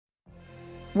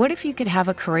What if you could have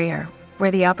a career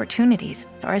where the opportunities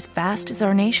are as vast as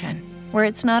our nation, where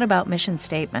it's not about mission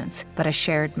statements, but a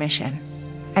shared mission?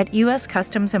 At U.S.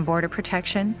 Customs and Border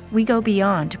Protection, we go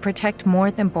beyond to protect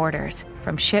more than borders.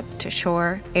 From ship to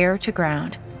shore, air to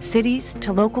ground, cities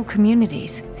to local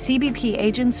communities, CBP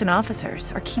agents and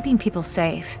officers are keeping people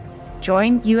safe.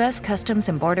 Join U.S. Customs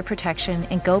and Border Protection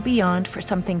and go beyond for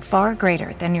something far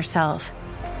greater than yourself.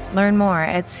 Learn more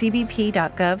at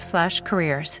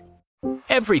cbp.gov/careers.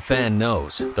 Every fan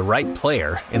knows the right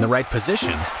player in the right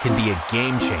position can be a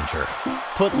game changer.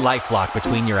 Put LifeLock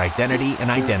between your identity and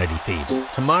identity thieves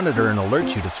to monitor and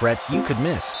alert you to threats you could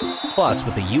miss. Plus,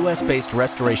 with a U.S.-based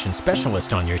restoration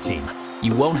specialist on your team,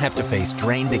 you won't have to face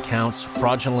drained accounts,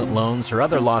 fraudulent loans, or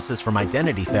other losses from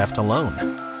identity theft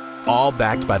alone. All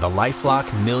backed by the LifeLock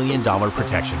 $1 Million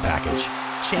Protection Package.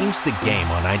 Change the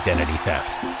game on identity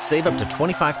theft. Save up to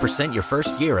 25% your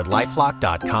first year at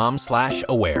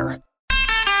LifeLock.com/aware.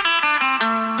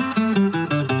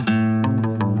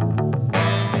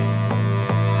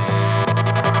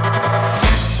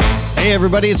 Hey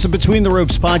everybody, it's the Between the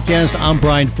Ropes podcast. I'm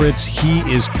Brian Fritz. He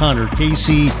is Connor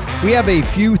Casey. We have a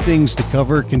few things to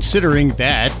cover considering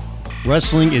that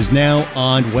wrestling is now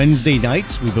on Wednesday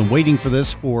nights. We've been waiting for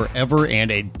this forever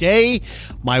and a day.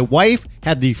 My wife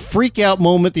had the freak out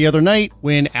moment the other night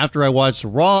when after I watched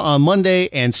Raw on Monday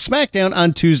and SmackDown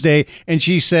on Tuesday, and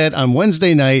she said on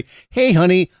Wednesday night, "Hey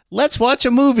honey, let's watch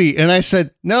a movie." And I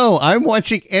said, "No, I'm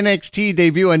watching NXT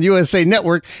debut on USA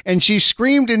Network." And she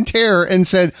screamed in terror and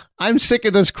said, "I'm sick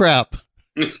of this crap."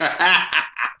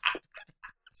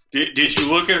 Did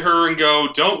you look at her and go,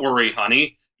 "Don't worry,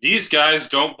 honey. These guys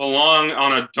don't belong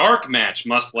on a dark match,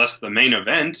 much less the main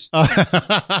event"?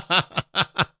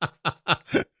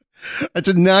 I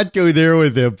did not go there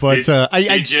with it, but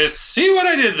I just see what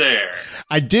I did there.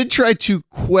 I did try to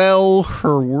quell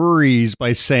her worries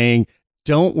by saying,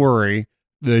 "Don't worry.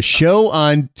 The show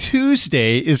on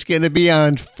Tuesday is going to be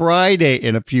on Friday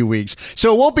in a few weeks.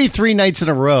 So it won't be 3 nights in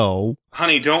a row."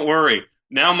 Honey, don't worry.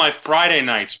 Now my Friday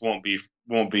nights won't be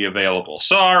available.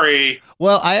 Sorry.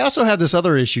 Well, I also have this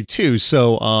other issue too.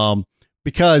 So,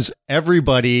 because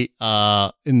everybody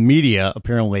in media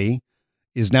apparently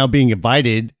is now being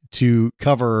invited to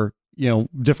cover,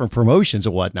 different promotions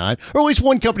and whatnot, or at least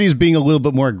one company is being a little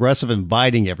bit more aggressive,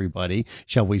 inviting everybody,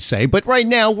 shall we say. But right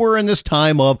now we're in this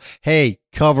time of, hey,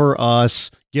 cover us,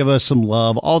 give us some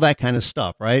love, all that kind of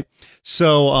stuff. Right.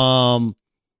 So,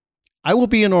 I will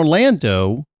be in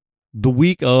Orlando the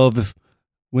week of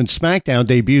when SmackDown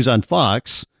debuts on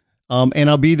Fox, and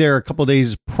I'll be there a couple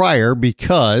days prior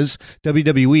because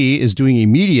WWE is doing a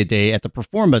media day at the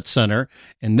Performance Center,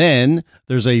 and then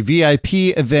there's a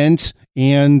VIP event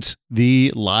and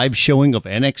the live showing of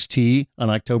NXT on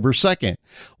October 2nd.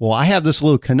 Well, I have this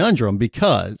little conundrum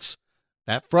because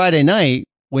that Friday night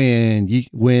when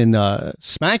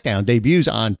SmackDown debuts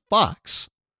on Fox,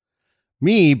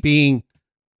 me being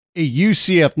a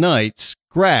UCF Knights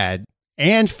grad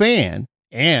and fan,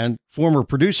 and former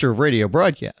producer of radio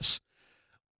broadcasts,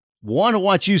 want to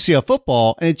watch UCF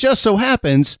football, and it just so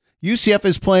happens UCF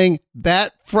is playing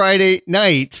that Friday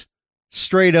night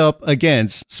straight up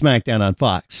against SmackDown on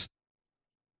Fox.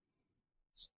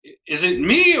 Is it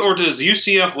me, or does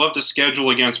UCF love to schedule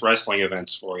against wrestling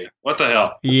events for you? What the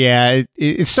hell? Yeah,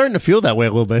 it's starting to feel that way a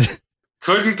little bit.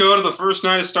 Couldn't go to the first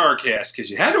night of StarCast because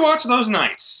you had to watch those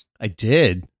nights. I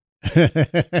did.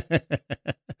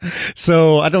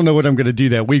 So I don't know what I'm going to do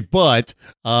that week, but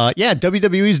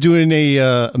WWE is doing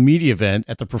a media event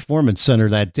at the Performance Center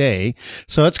that day,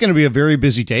 so it's going to be a very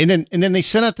busy day. And then they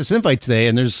sent out this invite today,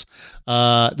 and there's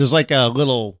like a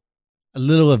little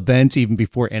event even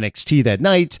before NXT that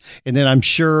night, and then I'm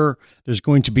sure there's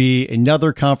going to be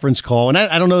another conference call, and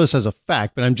I don't know this as a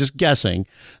fact, but I'm just guessing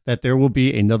that there will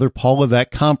be another Paul Levesque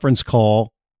conference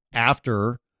call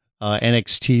after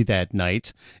NXT that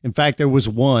night. In fact, there was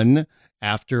one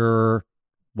after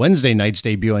Wednesday night's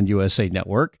debut on USA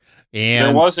Network. And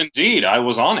there was indeed. I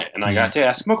was on it, and I got to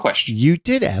ask him a question. You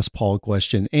did ask Paul a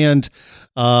question, and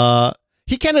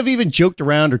he kind of even joked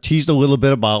around or teased a little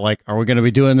bit about, like, are we going to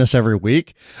be doing this every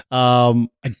week? I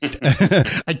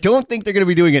don't think they're going to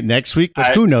be doing it next week,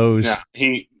 but who knows?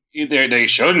 Yeah, they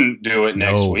shouldn't do it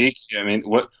next week. I mean,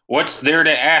 what's there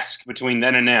to ask between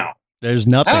then and now? There's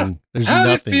nothing. How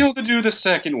did it feel to do the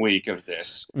second week of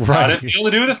this? Right. How did it feel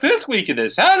to do the 5th week of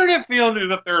this? How did it feel to do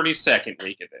the 32nd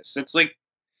week of this? It's like,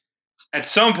 at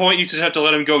some point, you just have to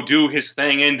let him go do his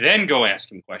thing and then go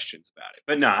ask him questions about it.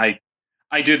 But no,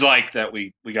 I did like that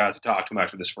we got to talk to him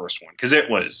after this first one, because it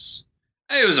was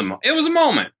a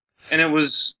moment, and it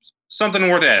was something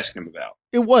worth asking him about.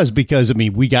 It was because, I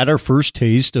mean, we got our first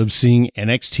taste of seeing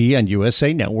NXT on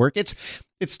USA Network.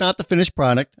 It's not the finished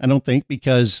product, I don't think,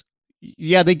 because,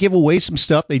 yeah, they give away some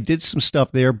stuff. They did some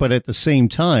stuff there, but at the same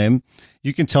time,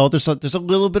 you can tell there's a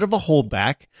little bit of a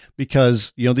holdback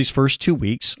because, you know, these first 2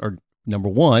 weeks are, number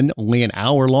one, only an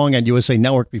hour long on USA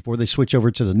Network before they switch over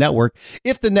to the network,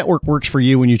 if the network works for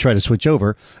you when you try to switch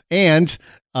over. And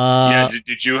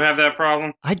did you have that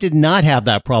problem? I did not have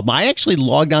that problem. I actually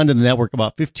logged onto the network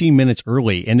about 15 minutes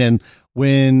early. And then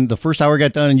when the first hour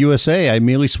got done in USA, I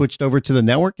immediately switched over to the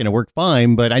network and it worked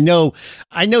fine. But I know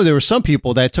there were some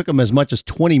people that took them as much as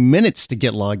 20 minutes to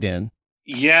get logged in.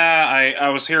 Yeah, I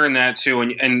was hearing that too.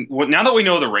 And now that we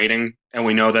know the rating and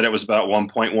we know that it was about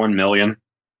 1.1 million,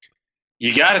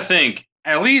 you got to think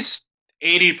at least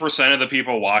 80% of the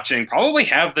people watching probably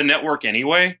have the network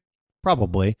anyway.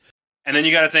 Probably. And then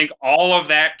you got to think all of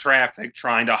that traffic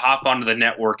trying to hop onto the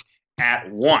network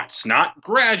at once, not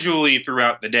gradually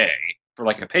throughout the day for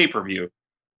like a pay-per-view,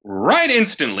 right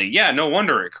instantly. Yeah, no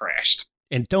wonder it crashed.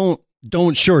 And don't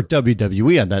short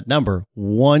WWE on that number.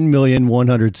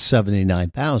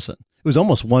 1,179,000. It was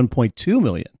almost 1.2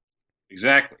 million.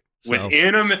 Exactly. So,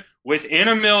 within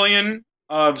a million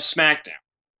of SmackDown.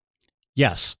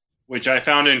 Yes. Which I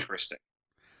found interesting.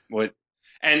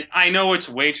 And I know it's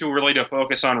way too early to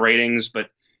focus on ratings, but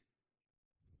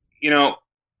you know,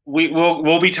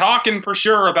 we'll be talking for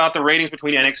sure about the ratings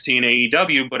between NXT and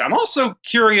AEW, but I'm also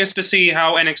curious to see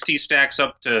how NXT stacks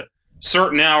up to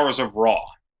certain hours of Raw.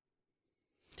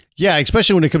 Yeah,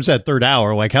 especially when it comes to that third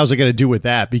hour. Like, how's it going to do with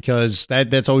that? Because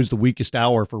that's always the weakest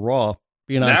hour for Raw.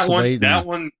 Being on that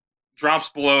one drops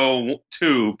below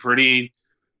 2 pretty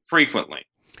frequently.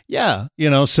 Yeah, you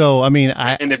know, so I mean,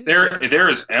 and if there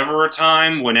is ever a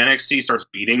time when NXT starts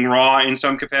beating Raw in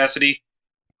some capacity,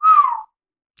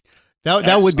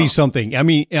 that would be something. I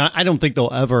mean, I don't think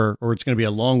they'll ever, or it's going to be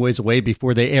a long ways away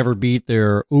before they ever beat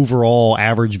their overall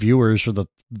average viewers for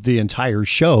the entire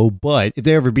show. But if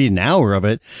they ever beat an hour of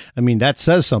it, I mean, that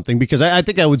says something, because I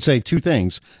think I would say two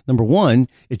things. Number one,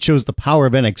 it shows the power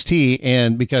of NXT,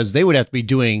 and because they would have to be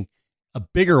doing a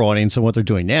bigger audience than what they're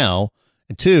doing now.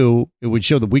 And two, it would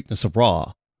show the weakness of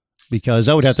Raw, because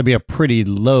that would have to be a pretty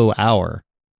low hour.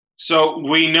 So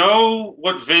we know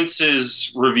what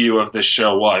Vince's review of this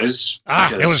show was.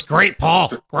 It was great,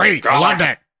 Paul. Great. I loved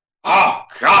it. Oh,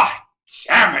 God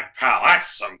damn it, pal.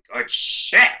 That's some good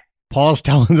shit. Paul's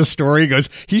telling the story. He goes,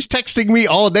 he's texting me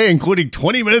all day, including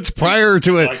 20 minutes prior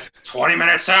to it. Like 20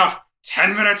 minutes out,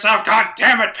 10 minutes out. God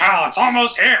damn it, pal. It's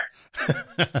almost here.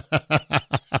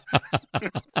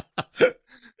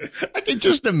 I can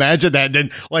just imagine that. And then,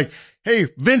 like, hey,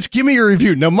 Vince, give me your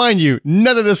review. Now, mind you,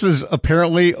 none of this is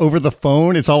apparently over the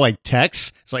phone. It's all like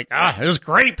text. It's like, it was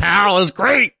great, pal. It was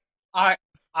great. I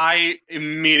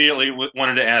immediately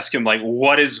wanted to ask him, like,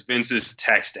 what is Vince's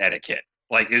text etiquette?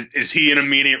 Like, is he an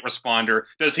immediate responder?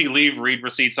 Does he leave read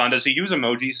receipts on? Does he use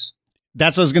emojis?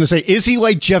 That's what I was going to say. Is he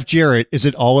like Jeff Jarrett? Is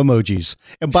it all emojis?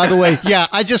 And by the way, yeah,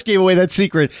 I just gave away that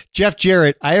secret. Jeff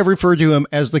Jarrett, I have referred to him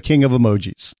as the king of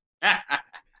emojis.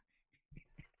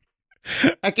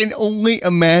 I can only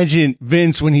imagine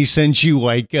Vince when he sends you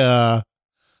like, I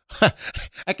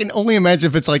can only imagine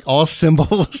if it's like all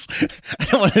symbols. I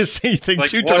don't want to say anything like,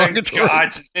 too derogatory. What in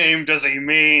God's name does he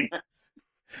mean?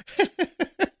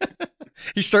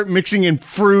 You start mixing in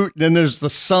fruit, then there's the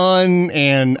sun,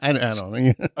 and I don't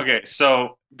know. Okay,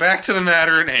 so back to the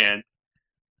matter at hand.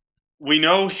 We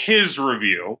know his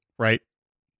review. Right.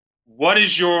 What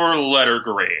is your letter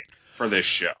grade for this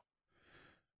show?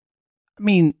 I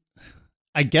mean,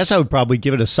 I guess I would probably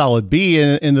give it a solid B.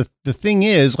 And the thing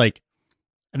is, like,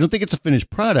 I don't think it's a finished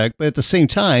product, but at the same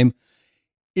time,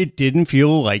 it didn't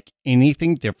feel like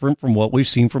anything different from what we've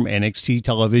seen from NXT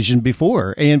television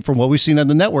before and from what we've seen on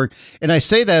the network. And I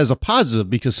say that as a positive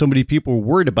because so many people were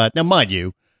worried about it. Now, mind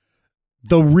you,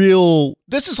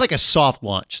 this is like a soft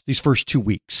launch, these first 2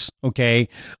 weeks. Okay.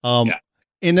 Yeah.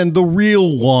 And then the real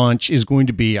launch is going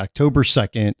to be October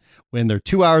 2nd when they're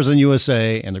 2 hours on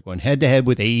USA and they're going head to head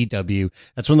with AEW.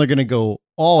 That's when they're going to go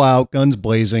all out, guns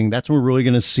blazing. That's when we're really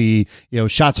going to see,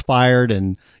 shots fired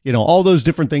and, all those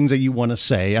different things that you want to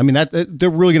say. I mean, they're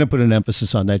really going to put an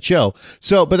emphasis on that show.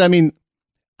 So, but I mean,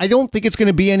 I don't think it's going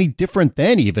to be any different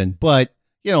then even, but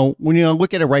when you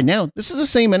look at it right now, this is the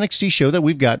same NXT show that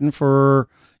we've gotten for,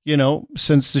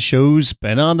 since the show's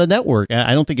been on the network.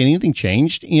 I don't think anything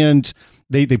changed. And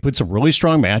They put some really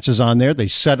strong matches on there. They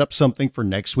set up something for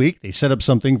next week. They set up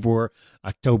something for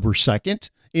October 2nd.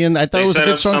 And I thought it was a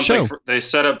good strong show. They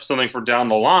set up something for down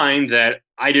the line that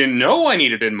I didn't know I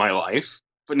needed in my life.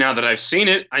 But now that I've seen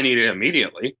it, I need it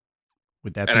immediately.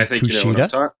 Would that and be I think Kushida? You know what I'm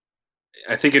talking.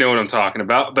 I think you know what I'm talking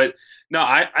about. But no,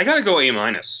 I got to go A-,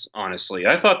 honestly.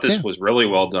 I thought this was really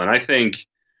well done. I think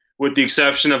with the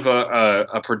exception of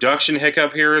a production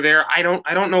hiccup here or there, I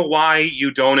don't know why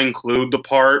you don't include the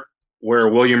part where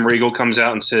William Regal comes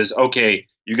out and says, okay,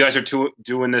 you guys are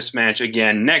doing this match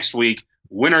again next week.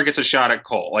 Winner gets a shot at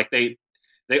Cole. Like they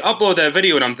upload that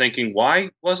video and I'm thinking,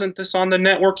 why wasn't this on the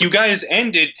network? You guys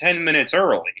ended 10 minutes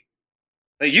early.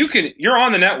 Like you're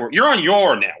on the network. You're on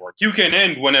your network. You can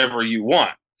end whenever you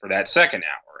want for that second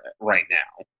hour right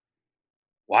now.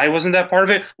 Why wasn't that part of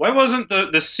it? Why wasn't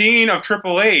the scene of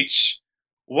Triple H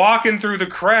walking through the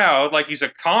crowd like he's a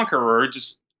conqueror,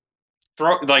 just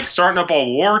starting up a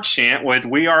war chant with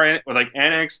 "We are in," with like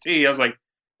NXT? I was like,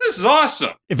 this is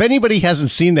awesome. If anybody hasn't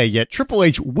seen that yet, Triple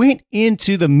H went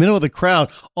into the middle of the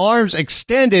crowd, arms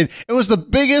extended. It was the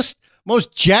biggest,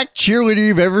 most jacked cheerleader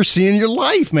you've ever seen in your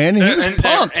life, man. And he was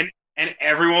pumped. And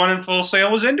everyone in Full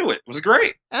Sail was into it. It was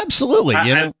great. Absolutely.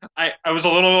 I was a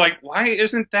little like, why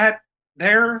isn't that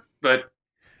there? But,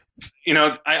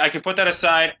 I can put that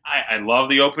aside. I love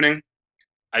the opening.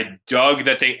 I dug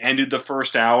that they ended the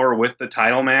first hour with the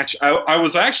title match. I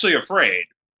was actually afraid.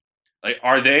 Like,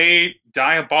 are they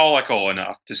diabolical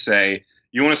enough to say,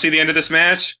 you want to see the end of this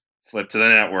match? Flip to the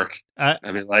network. I'd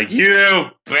be like, you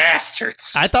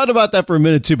bastards. I thought about that for a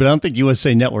minute too, but I don't think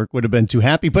USA Network would have been too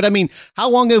happy. But I mean, how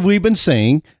long have we been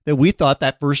saying that we thought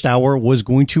that first hour was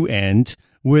going to end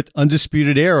with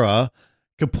Undisputed Era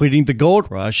completing the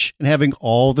Gold Rush and having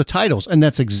all the titles? And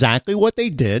that's exactly what they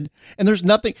did. And there's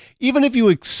nothing, even if you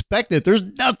expect it, there's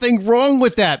nothing wrong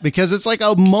with that, because it's like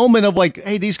a moment of like,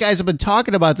 hey, these guys have been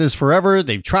talking about this forever.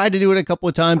 They've tried to do it a couple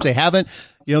of times. They haven't.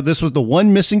 This was the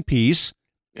one missing piece.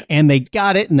 Yeah. And they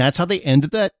got it, and that's how they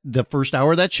ended the first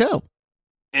hour of that show.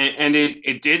 And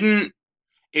it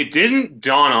didn't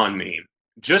dawn on me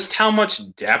just how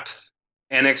much depth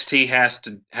NXT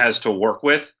has to work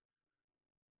with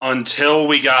until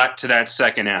we got to that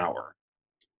second hour.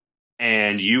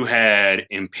 And you had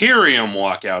Imperium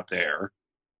walk out there,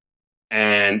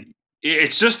 and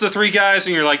it's just the three guys,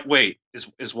 and you're like, wait,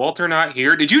 is Walter not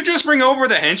here? Did you just bring over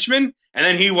the henchman? And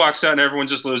then he walks out and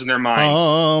everyone's just losing their minds.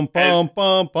 And then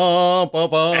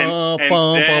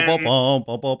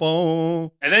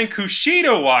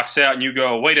Kushida walks out and you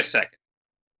go, wait a second.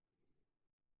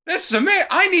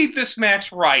 I need this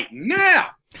match right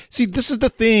now. See, this is the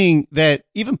thing that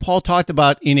even Paul talked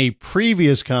about in a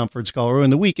previous conference call earlier in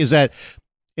the week, is that,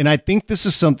 and I think this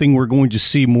is something we're going to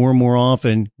see more and more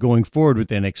often going forward with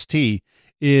NXT,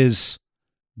 is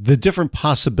the different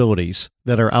possibilities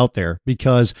that are out there,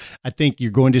 because I think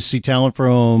you're going to see talent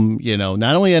from,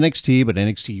 not only NXT, but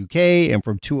NXT UK and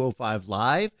from 205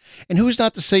 Live. And who's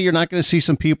not to say you're not going to see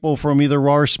some people from either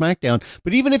Raw or SmackDown.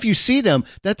 But even if you see them,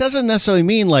 that doesn't necessarily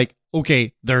mean like,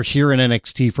 okay, they're here in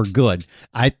NXT for good.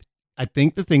 I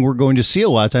think the thing we're going to see a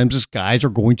lot of times is guys are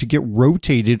going to get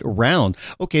rotated around.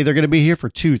 Okay, they're going to be here for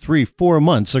 2, 3, 4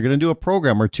 months. They're going to do a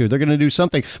program or two. They're going to do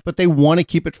something, but they want to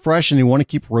keep it fresh and they want to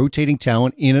keep rotating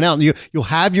talent in and out. And you'll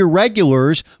have your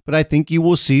regulars, but I think you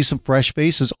will see some fresh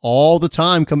faces all the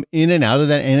time come in and out of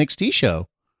that NXT show.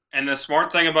 And the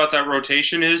smart thing about that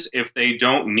rotation is if they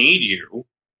don't need you,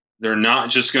 they're not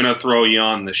just going to throw you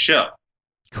on the show.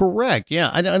 Correct.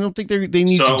 Yeah, I don't think they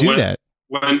need to do that.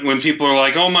 When people are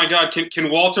like, oh my God,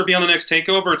 can Walter be on the next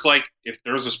takeover? It's like, if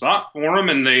there's a spot for him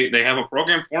and they have a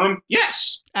program for him,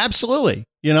 yes. Absolutely.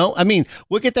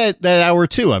 Look at that hour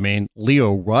too. I mean,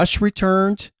 Lio Rush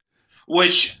returned.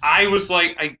 Which I was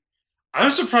like, I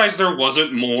was surprised there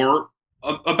wasn't more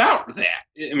about that.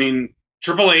 I mean,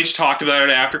 Triple H talked about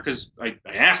it after because I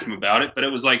asked him about it, but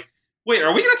it was like, wait,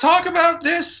 are we going to talk about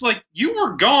this? Like, you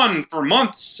were gone for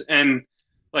months and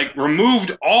like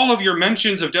removed all of your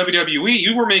mentions of WWE.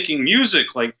 You were making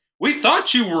music. Like, we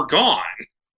thought you were gone.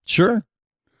 Sure.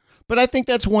 But I think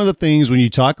that's one of the things when you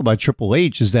talk about Triple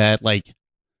H is that, like,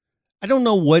 I don't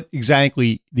know what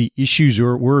exactly the issues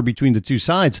were between the two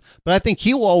sides, but I think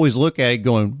he will always look at it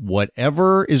going,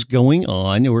 whatever is going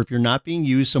on, or if you're not being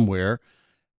used somewhere,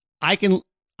 I can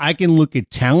look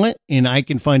at talent and I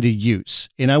can find a use.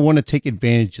 And I want to take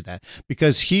advantage of that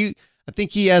because I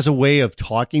think he has a way of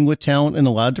talking with talent in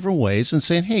a lot of different ways and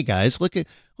saying, hey guys, look at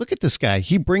this guy.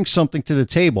 He brings something to the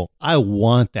table. I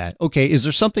want that. Okay. Is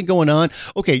there something going on?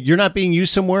 Okay. You're not being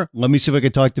used somewhere. Let me see if I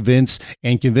can talk to Vince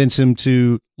and convince him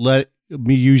to let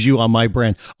me use you on my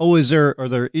brand. Oh, are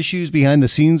there issues behind the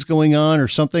scenes going on or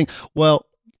something? Well,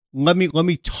 let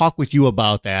me talk with you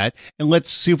about that and let's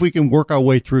see if we can work our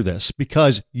way through this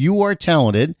because you are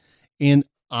talented and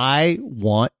I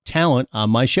want talent on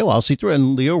my show. I'll see through it.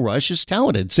 And Lio Rush is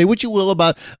talented. Say what you will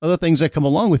about other things that come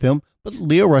along with him, but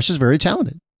Lio Rush is very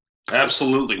talented.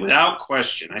 Absolutely, without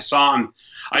question. I saw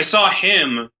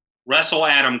him wrestle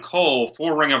Adam Cole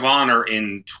for Ring of Honor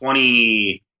in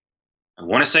I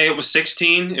want to say it was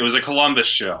 16. It was a Columbus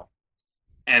show,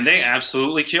 and they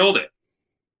absolutely killed it.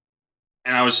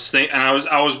 And I was just thinking, and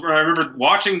I remember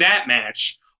watching that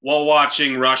match while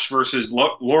watching Rush versus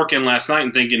Lorcan last night,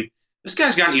 and thinking, this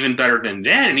guy's gotten even better than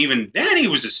then, and even then he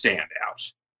was a standout.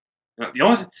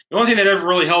 The only thing that ever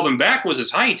really held him back was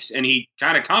his height, and he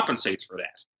kind of compensates for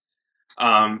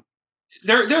that.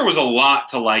 There was a lot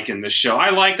to like in this show.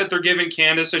 I like that they're giving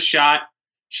Candice a shot.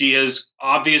 She has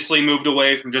obviously moved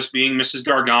away from just being Mrs.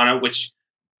 Gargano, which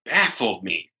baffled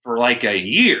me for like a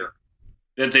year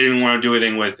that they didn't want to do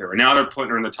anything with her. And now they're putting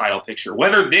her in the title picture.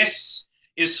 Whether this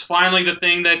is finally the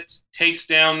thing that takes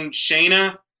down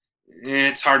Shayna,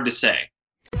 it's hard to say.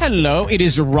 Hello, it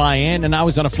is Ryan, and I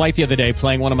was on a flight the other day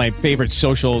playing one of my favorite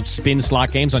social spin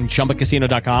slot games on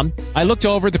ChumbaCasino.com. I looked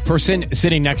over at the person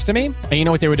sitting next to me, and you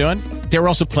know what they were doing? They were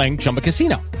also playing Chumba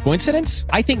Casino. Coincidence?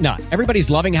 I think not. Everybody's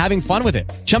loving having fun with it.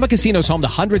 Chumba Casino is home to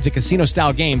hundreds of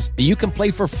casino-style games that you can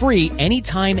play for free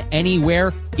anytime,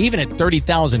 anywhere, even at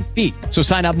 30,000 feet. So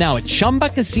sign up now at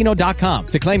ChumbaCasino.com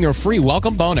to claim your free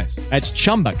welcome bonus. That's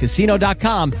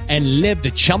ChumbaCasino.com and live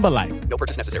the Chumba life. No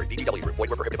purchase necessary. VGW. Void were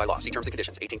prohibited by law. See terms and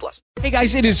conditions. 18+. Hey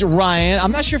guys, it is Ryan.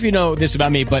 I'm not sure if you know this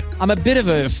about me, but I'm a bit of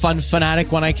a fun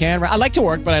fanatic when I can. I like to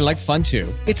work, but I like fun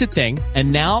too. It's a thing.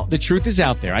 And now the truth is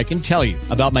out there. I can tell you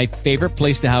about my favorite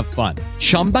place to have fun.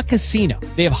 Chumba Casino.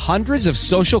 They have hundreds of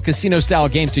social casino style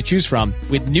games to choose from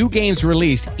with new games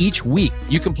released each week.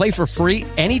 You can play for free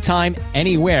anytime,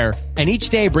 anywhere. And each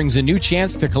day brings a new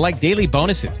chance to collect daily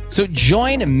bonuses. So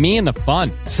join me in the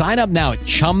fun. Sign up now at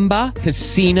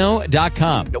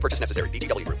ChumbaCasino.com. No purchase necessary.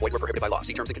 VGW. Void were prohibited by law.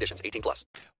 See terms and conditions. 18+.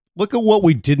 Look at what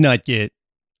we did not get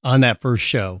on that first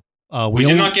show. We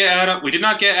did not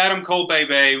get Adam Cole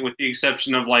Bebe, with the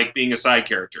exception of like being a side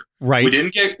character. Right. We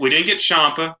didn't get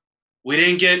Ciampa. We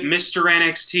didn't get Mr.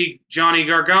 NXT Johnny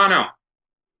Gargano.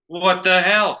 What the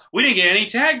hell? We didn't get any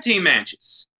tag team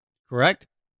matches. Correct.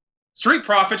 Street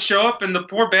Profits show up, and the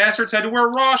poor bastards had to wear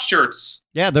Raw shirts.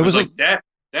 Yeah, there was like that.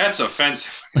 That's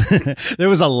offensive. There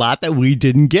was a lot that we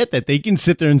didn't get that they can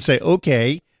sit there and say,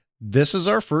 okay, this is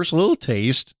our first little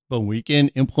taste, but we can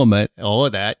implement all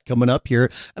of that coming up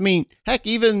here. I mean, heck,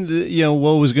 even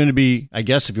what was going to be, I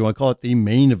guess, if you want to call it the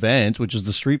main event, which is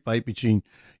the street fight between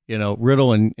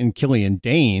Riddle and Killian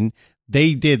Dane.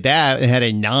 They did that and had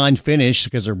a non-finish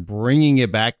because they're bringing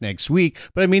it back next week.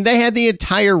 But I mean, they had the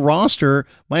entire roster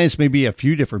minus maybe a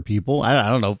few different people. I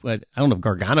don't know. I don't know if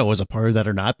Gargano was a part of that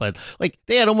or not, but like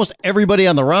they had almost everybody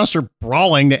on the roster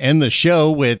brawling to end the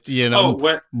show with,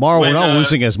 Mauro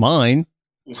losing his mind.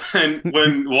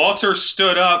 When Walter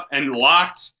stood up and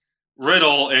locked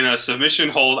Riddle in a submission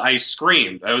hold, I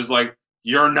screamed. I was like,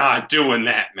 you're not doing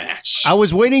that match. I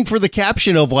was waiting for the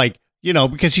caption of like,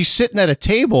 because he's sitting at a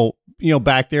table,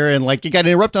 back there, and like, you got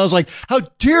interrupted. I was like, how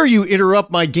dare you interrupt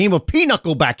my game of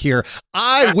pinochle back here?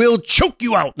 I will choke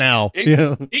you out now. Like he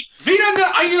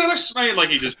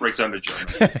just breaks out into German.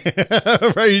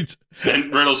 Right.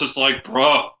 And Riddle's just like,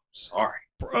 bro, sorry.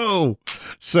 Bro.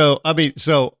 So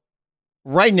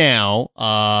right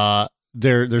now,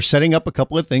 they're setting up a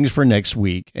couple of things for next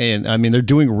week. And I mean, they're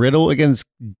doing Riddle against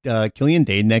Killian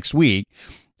Dane next week.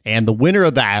 And the winner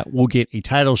of that will get a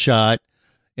title shot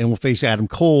and will face Adam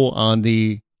Cole on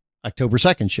the October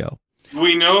 2nd show.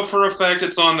 We know for a fact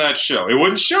it's on that show. It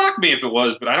wouldn't shock me if it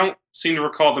was, but I don't seem to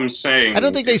recall them saying. I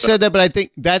don't think they said that, but I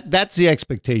think that's the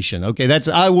expectation. Okay,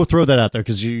 I will throw that out there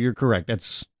because you're correct.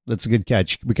 That's a good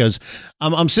catch, because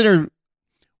I'm sitting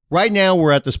right now.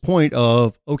 We're at this point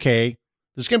of, okay,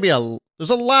 there's going to be there's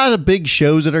a lot of big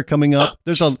shows that are coming up.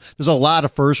 There's a lot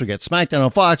of firsts. We got SmackDown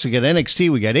on Fox. We got NXT.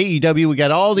 We got AEW. We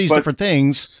got all these different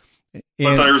things.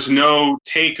 But there's no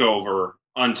takeover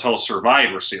until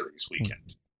Survivor Series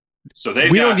weekend. So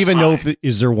we don't even know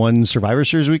is there one Survivor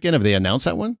Series weekend? Have they announced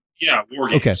that one? Yeah, War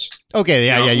Games. Okay.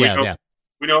 Yeah.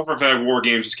 We know for a fact War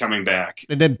Games is coming back.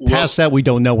 And then past that, we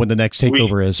don't know when the next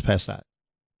takeover is. Past that.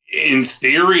 In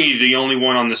theory, the only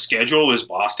one on the schedule is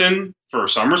Boston for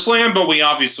SummerSlam, but we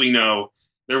obviously know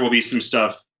there will be some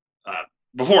stuff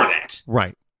before that.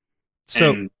 Right.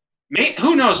 So, and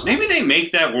who knows? Maybe they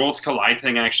make that Worlds Collide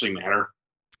thing actually matter.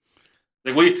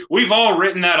 Like we've all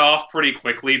written that off pretty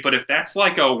quickly, but if that's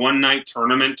like a one-night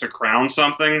tournament to crown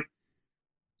something,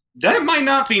 that might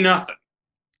not be nothing.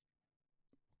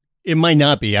 It might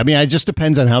not be. I mean, it just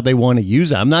depends on how they want to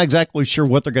use it. I'm not exactly sure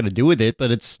what they're going to do with it, but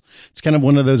it's kind of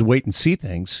one of those wait and see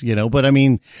things, But I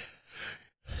mean,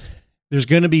 there's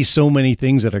going to be so many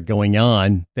things that are going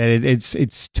on that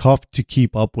it's tough to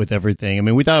keep up with everything. I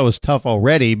mean, we thought it was tough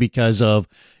already because of,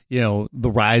 the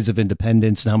rise of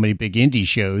independence and how many big indie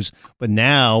shows. But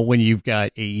now when you've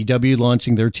got AEW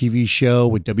launching their TV show,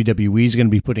 with WWE is going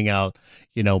to be putting out,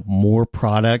 more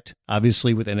product,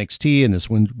 obviously with NXT and this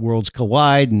when Worlds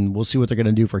Collide, and we'll see what they're going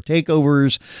to do for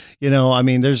takeovers.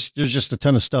 There's just a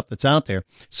ton of stuff that's out there.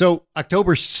 So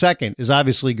October 2nd is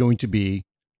obviously going to be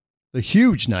the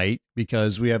huge night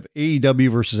because we have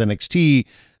AEW versus NXT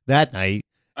that night.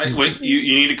 Wait, you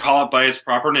need to call it by its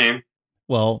proper name.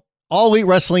 Well, All Elite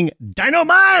Wrestling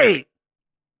Dynamite.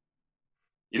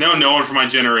 No one from my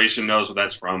generation knows what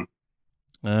that's from.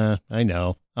 I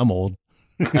know. I'm old.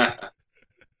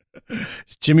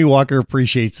 Jimmy Walker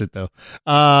appreciates it, though.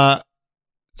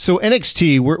 So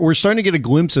NXT, we're starting to get a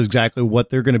glimpse of exactly what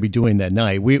they're going to be doing that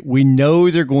night. We know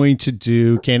they're going to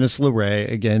do Candice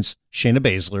LeRae against Shayna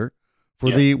Baszler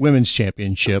for the Women's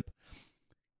Championship.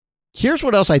 Here's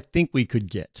what else I think we could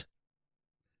get.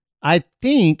 I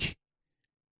think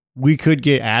we could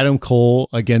get Adam Cole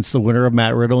against the winner of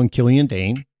Matt Riddle and Killian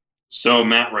Dane. So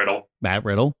Matt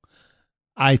Riddle.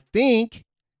 I think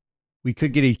we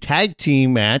could get a tag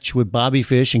team match with Bobby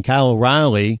Fish and Kyle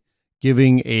O'Reilly,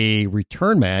 giving a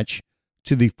return match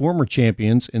to the former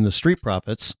champions in the Street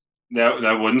Profits.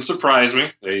 That wouldn't surprise me.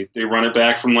 They run it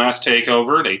back from last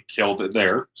takeover. They killed it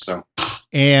there. So,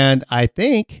 and I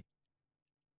think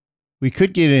we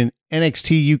could get an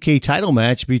NXT UK title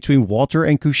match between Walter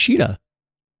and Kushida.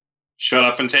 Shut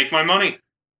up and take my money.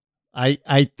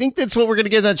 I think that's what we're going to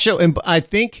get in that show. And I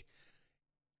think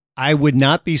I would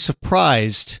not be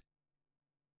surprised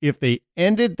if they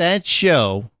ended that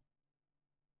show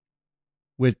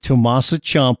with Tommaso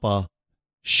Ciampa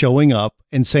showing up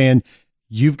and saying,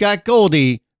 "You've got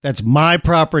Goldie, that's my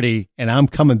property, and I'm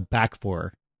coming back for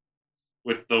her."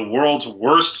 With the world's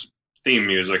worst theme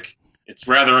music. It's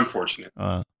rather unfortunate.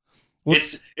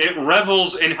 It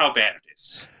revels in how bad it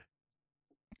is.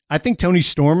 I think Tony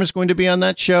Storm is going to be on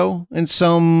that show in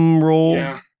some role.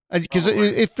 Yeah. Because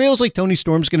it feels like Tony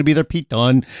Storm's going to be there. Pete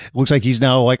Dunne. It looks like he's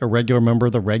now like a regular member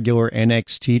of the regular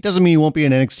NXT. It doesn't mean he won't be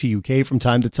in NXT UK from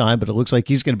time to time, but it looks like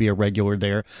he's going to be a regular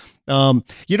there.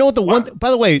 You know what?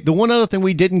 By the way, the one other thing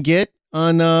we didn't get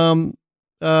on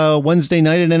Wednesday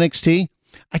night at NXT,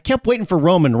 I kept waiting for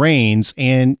Roman Reigns,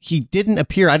 and he didn't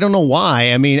appear. I don't know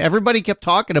why. I mean, everybody kept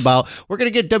talking about, we're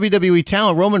going to get WWE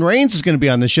talent. Roman Reigns is going to be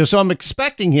on the show, so I'm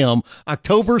expecting him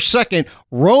October 2nd.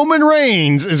 Roman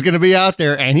Reigns is going to be out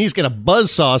there, and he's going to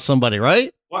buzzsaw somebody,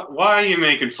 right? Why are you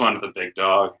making fun of the big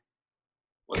dog?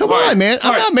 Come on, man.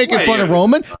 I'm not making fun of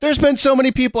Roman. There's been so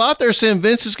many people out there saying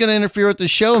Vince is going to interfere with the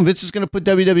show and Vince is going to put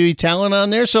WWE talent on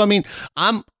there. So, I mean,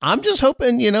 I'm just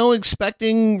hoping,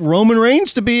 expecting Roman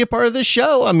Reigns to be a part of this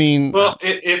show. I mean, well,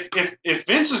 if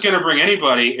Vince is going to bring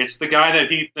anybody, it's the guy that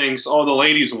he thinks all the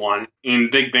ladies want in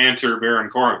Big Banter, Baron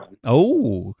Corbin.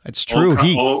 Oh, that's true.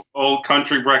 Old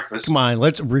country breakfast. Come on,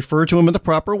 let's refer to him in the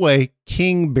proper way.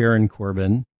 King Baron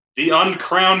Corbin. The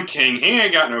uncrowned king. He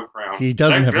ain't got no crown. He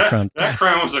doesn't have a crown. That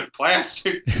crown was a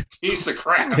plastic piece of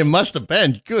crap. It must have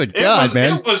been. Good God,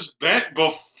 man. It was bent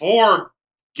before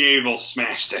Gable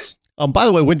smashed it. By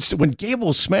the way, when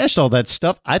Gable smashed all that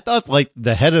stuff, I thought like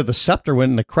the head of the scepter went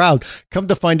in the crowd. Come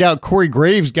to find out, Corey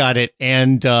Graves got it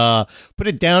and put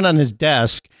it down on his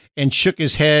desk and shook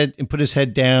his head and put his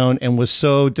head down and was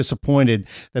so disappointed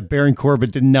that Baron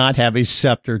Corbin did not have a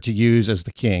scepter to use as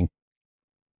the king.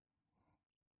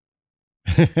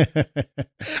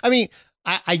 I mean,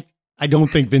 I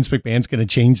don't think Vince McMahon's going to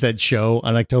change that show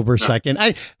on October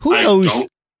 2nd. Who knows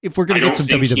if we're going to get some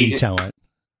WWE talent.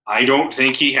 I don't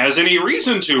think he has any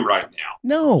reason to right now.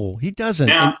 No, he doesn't.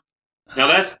 Now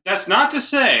that's not to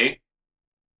say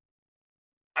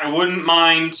I wouldn't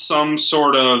mind some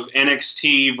sort of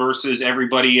NXT versus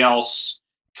everybody else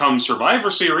come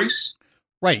Survivor Series.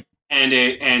 Right. And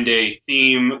a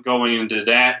theme going into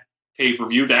that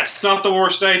pay-per-view. That's not the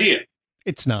worst idea.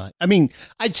 It's not. I mean,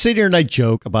 I'd sit here and I'd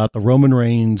joke about the Roman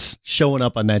Reigns showing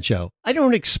up on that show. I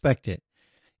don't expect it.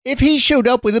 If he showed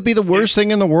up, would it be the worst thing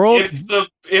in the world?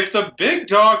 If the big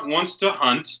dog wants to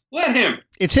hunt, let him.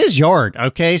 It's his yard,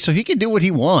 okay? So he can do what he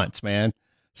wants, man.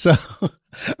 So,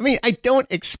 I mean, I don't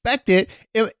expect it.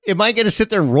 Am I going to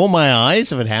sit there and roll my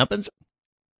eyes if it happens?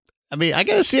 I mean, I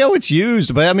got to see how it's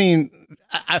used. But, I mean,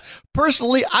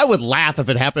 personally, I would laugh if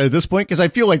it happened at this point because I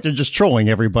feel like they're just trolling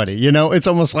everybody. It's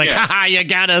almost like, haha, you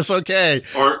got us, okay.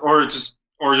 Or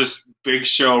just Big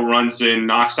Show runs in,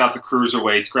 knocks out the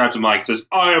cruiserweights, grabs a mic, and says,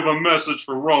 "I have a message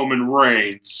for Roman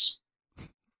Reigns."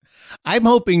 I'm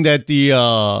hoping that the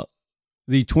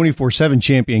 24/7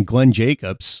 champion Glenn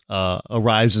Jacobs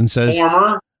arrives and says,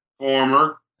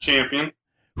 former champion.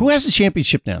 Who has the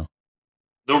championship now?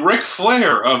 The Ric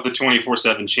Flair of the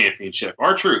 24/7 championship.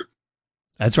 R-Truth.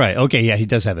 That's right. Okay, yeah, he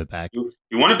does have it back.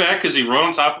 He won it back because he rode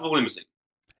on top of a limousine.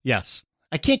 Yes.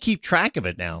 I can't keep track of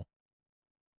it now.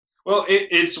 Well,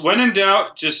 it's when in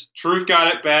doubt, just Truth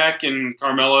got it back, and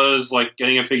Carmella's like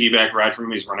getting a piggyback ride from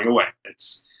him. He's running away.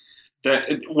 It's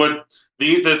that what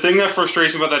the thing that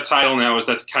frustrates me about that title now is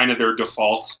that's kind of their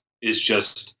default is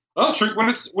just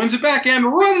Truth wins it back and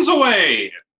runs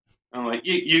away. I'm like,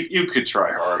 you could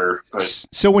try harder. But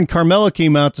so when Carmella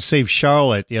came out to save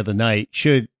Charlotte the other night,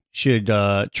 should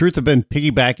Truth have been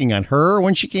piggybacking on her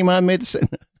when she came out and made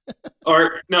the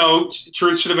or no,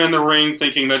 Truth should have been in the ring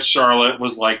thinking that Charlotte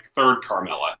was like third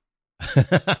Carmella.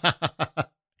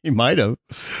 He might have.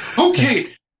 Okay.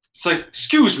 It's like,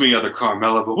 excuse me, other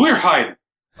Carmella, but we're hiding.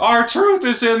 Our Truth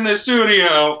is in the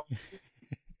studio.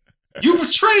 You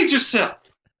betrayed yourself.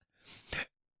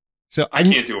 So I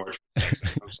can't do our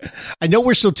I know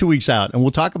we're still 2 weeks out, and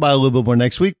we'll talk about it a little bit more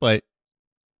next week, but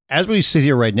as we sit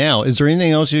here right now, is there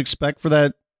anything else you expect for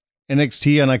that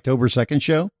NXT on October 2nd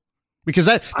show? Because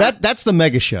that's the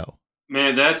mega show.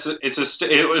 Man,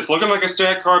 it's looking like a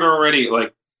stat card already.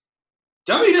 Like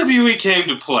WWE came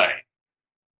to play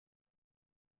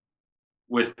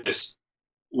with this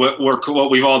what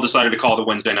we've all decided to call the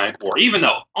Wednesday Night War, even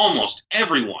though almost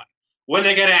everyone, when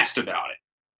they get asked about it,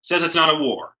 says it's not a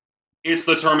war. It's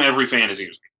the term every fan is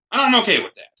using. And I'm okay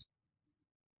with that.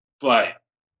 But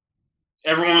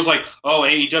everyone was like, "Oh,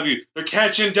 AEW, they're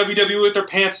catching WWE with their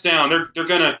pants down. They're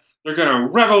gonna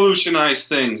revolutionize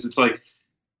things." It's like,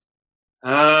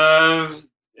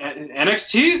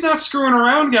 NXT's not screwing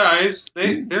around, guys.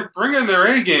 They're bringing their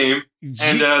A game,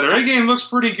 and their A game looks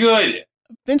pretty good.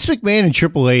 Vince McMahon and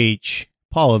Triple H,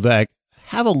 Paul Levesque,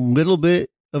 have a little bit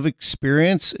of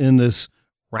experience in this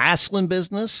wrestling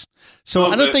business. So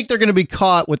I don't think they're going to be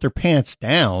caught with their pants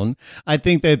down. I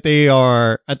think that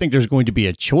I think there's going to be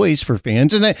a choice for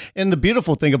fans. And the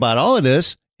beautiful thing about all of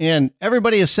this, and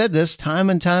everybody has said this time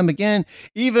and time again,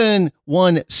 even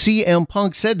when CM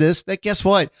Punk said this, that guess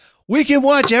what? We can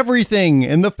watch everything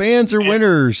and the fans are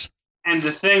winners. And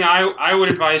the thing I would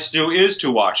advise to do is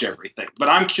to watch everything. But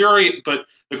I'm curious, but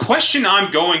the question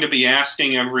I'm going to be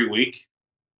asking every week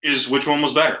is which one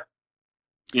was better?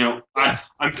 You know,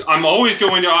 I'm always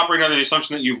going to operate under the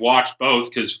assumption that you've watched both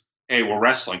because, hey, we're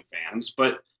wrestling fans.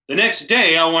 But the next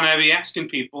day, I want to be asking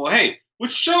people, hey,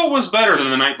 which show was better than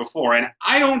the night before? And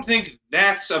I don't think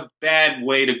that's a bad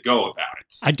way to go about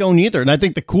it. I don't either. And I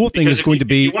think the cool thing is going to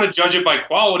be... If you want to judge it by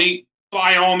quality,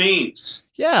 by all means.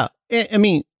 Yeah. I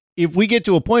mean, if we get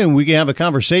to a point where we can have a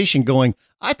conversation going,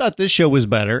 I thought this show was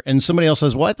better, and somebody else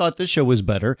says, well, I thought this show was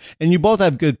better, and you both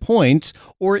have good points,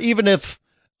 or even if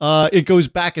it goes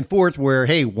back and forth where,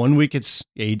 hey, 1 week it's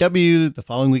AEW, the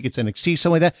following week it's NXT,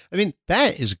 something like that. I mean,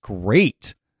 that is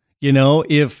great. You know,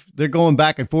 if they're going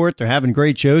back and forth, they're having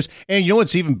great shows. And you know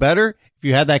what's even better? If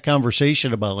you had that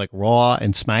conversation about like Raw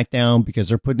and SmackDown, because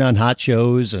they're putting on hot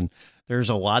shows and there's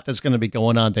a lot that's going to be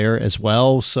going on there as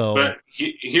well. So, but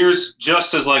here's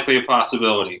just as likely a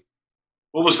possibility.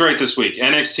 What was great this week?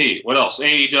 NXT. What else?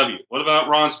 AEW. What about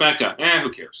Raw and SmackDown?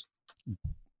 Who cares?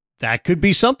 That could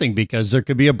be something because there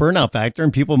could be a burnout factor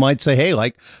and people might say, hey,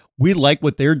 like, we like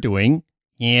what they're doing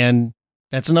and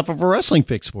that's enough of a wrestling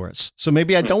fix for us. So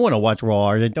maybe I don't want to watch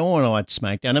Raw or I don't want to watch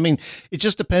SmackDown. I mean, it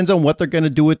just depends on what they're going to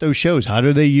do with those shows. How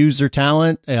do they use their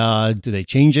talent? Do they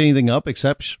change anything up,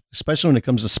 especially when it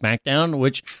comes to SmackDown,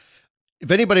 which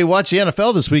if anybody watched the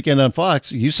NFL this weekend on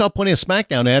Fox, you saw plenty of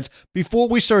SmackDown ads. Before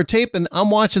we started taping, I'm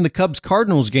watching the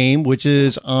Cubs-Cardinals game, which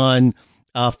is on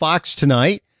Fox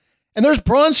tonight. And there's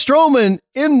Braun Strowman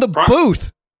in the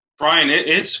booth. Brian,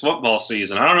 it's football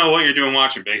season. I don't know what you're doing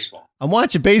watching baseball. I'm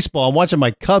watching baseball. I'm watching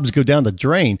my Cubs go down the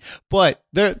drain. But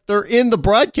they're in the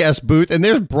broadcast booth, and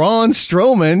there's Braun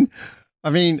Strowman. I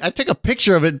mean, I took a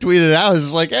picture of it and tweeted it out.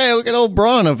 It's like, hey, look at old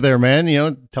Braun over there, man. You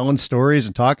know, telling stories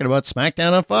and talking about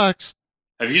SmackDown on Fox.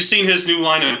 Have you seen his new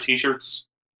line of T-shirts?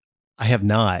 I have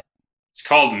not. It's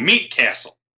called Meat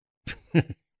Castle.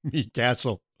 Meat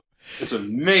Castle. It's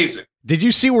amazing. Did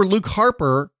you see where Luke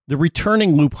Harper, the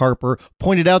returning Luke Harper,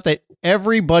 pointed out that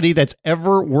everybody that's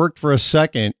ever worked for a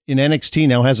second in NXT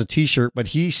now has a T-shirt, but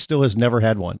he still has never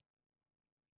had one?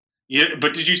 Yeah,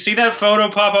 but did you see that photo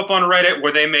pop up on Reddit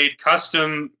where they made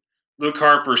custom Luke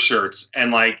Harper shirts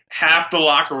and like half the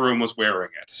locker room was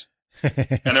wearing it?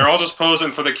 And they're all just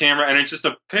posing for the camera, and it's just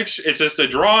a picture. It's just a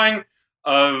drawing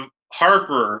of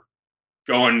Harper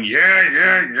going,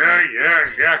 yeah,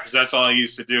 because that's all he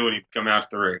used to do when he'd come out to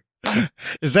the ring.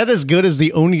 Is that as good as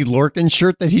the Oney Lorcan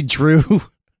shirt that he drew?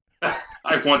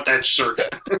 I want that shirt.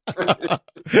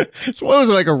 So what was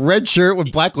it, like a red shirt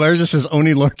with black letters that says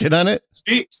Oney Lorcan on it?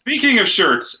 Speaking of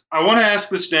shirts, I want to ask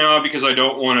this now because I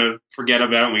don't want to forget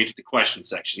about it when we get to the question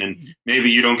section, and maybe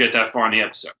you don't get that far in the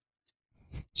episode.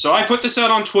 So I put this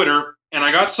out on Twitter, and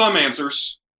I got some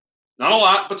answers. Not a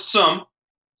lot, but some.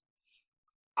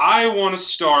 I want to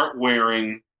start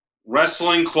wearing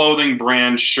wrestling clothing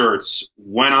brand shirts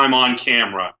when I'm on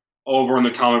camera over in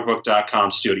the comicbook.com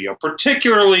studio,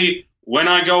 particularly when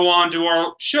I go on to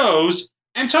our shows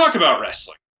and talk about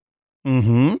wrestling.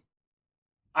 Mm-hmm.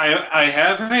 I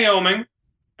have Naomi, and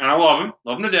I love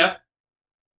him to death.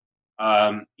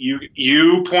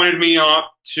 You pointed me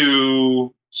up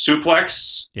to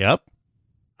Suplex. Yep.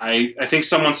 I think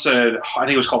someone said, I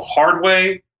think it was called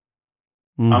Hardway.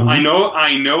 Mm-hmm.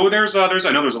 I know there's others.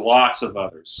 I know there's lots of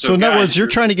others. So in other words, you're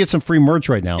trying to get some free merch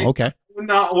right now. Okay.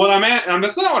 Not what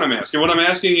that's not what I'm asking. What I'm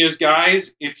asking is,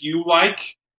 guys, if you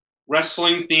like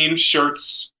wrestling themed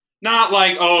shirts, not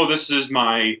like, oh, this is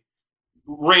my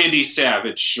Randy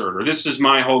Savage shirt or this is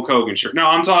my Hulk Hogan shirt. No,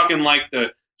 I'm talking like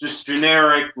the just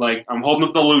generic, like I'm holding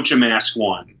up the Lucha Mask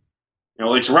one. You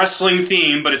know, it's wrestling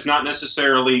themed, but it's not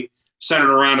necessarily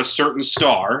centered around a certain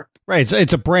star. Right.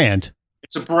 It's a brand.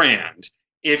 It's a brand.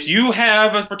 If you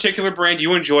have a particular brand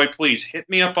you enjoy, please hit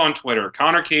me up on Twitter,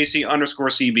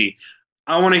 ConnorCasey_CB.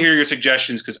 I want to hear your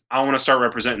suggestions because I want to start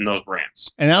representing those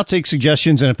brands. And I'll take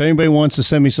suggestions. And if anybody wants to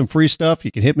send me some free stuff,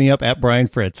 you can hit me up at Brian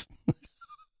Fritz.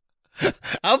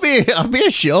 I'll be a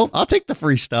shill. I'll take the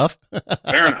free stuff.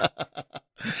 Fair enough.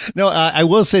 No, I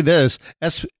will say this: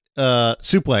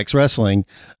 Suplex Wrestling,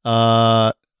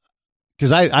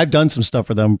 because I've done some stuff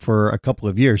for them for a couple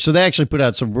of years, so they actually put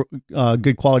out some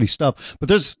good quality stuff. But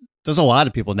there's a lot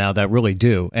of people now that really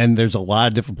do, and there's a lot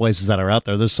of different places that are out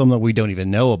there. There's some that we don't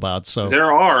even know about. So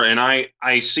there are, and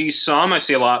I see some. I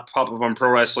see a lot pop up on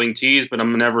Pro Wrestling Tees, but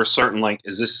I'm never certain. Like,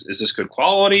 is this good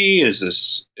quality? Does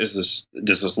this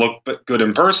look good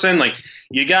in person? Like,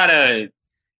 you gotta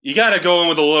go in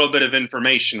with a little bit of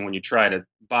information when you try to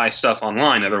buy stuff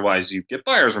online. Otherwise, you get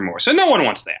buyer's remorse, and no one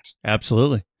wants that.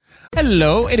 Absolutely.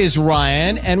 Hello, it is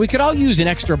Ryan, and we could all use an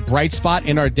extra bright spot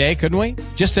in our day, couldn't we?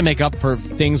 Just to make up for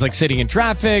things like sitting in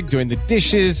traffic, doing the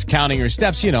dishes, counting your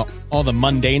steps, all the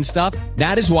mundane stuff.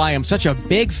 That is why I'm such a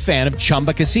big fan of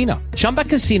Chumba Casino. Chumba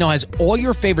Casino has all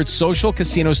your favorite social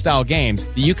casino-style games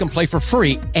that you can play for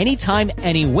free anytime,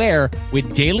 anywhere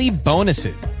with daily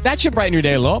bonuses. That should brighten your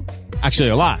day a little. Actually,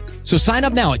 a lot. So sign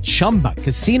up now at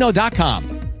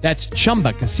ChumbaCasino.com. That's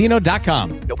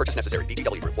ChumbaCasino.com. No purchase necessary.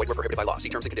 VGW Group. Void where prohibited by law. See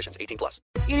terms and conditions. 18+.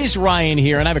 It is Ryan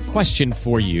here, and I have a question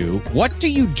for you. What do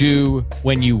you do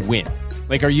when you win?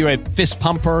 Like, are you a fist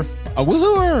pumper, a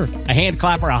woohooer, a hand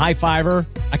clapper, a high fiver?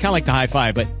 I kind of like the high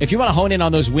five, but if you want to hone in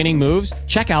on those winning moves,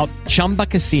 check out Chumba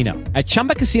Casino. At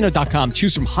ChumbaCasino.com,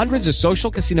 choose from hundreds of social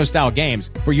casino-style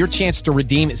games for your chance to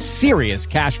redeem serious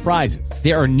cash prizes.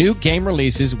 There are new game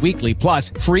releases weekly, plus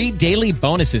free daily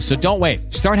bonuses, so don't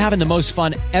wait. Start having the most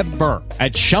fun ever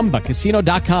at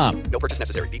ChumbaCasino.com. No purchase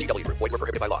necessary. VGW Group. Void where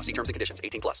prohibited by law. See terms and conditions.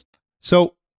 18+.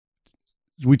 So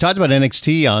we talked about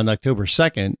NXT on October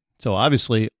 2nd. So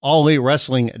obviously, All Elite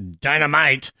Wrestling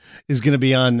Dynamite is going to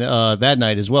be on that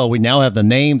night as well. We now have the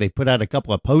name. They put out a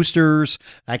couple of posters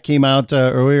that came out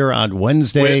earlier on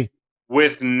Wednesday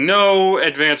with no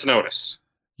advance notice.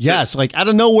 Yes, Just, like out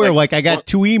of nowhere, like I got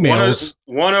 2 emails.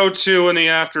 1:02 in the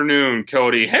afternoon,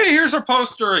 Cody. Hey, here's a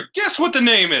poster. Guess what the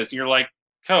name is? And you're like,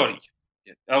 Cody.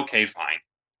 Okay, fine.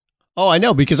 Oh, I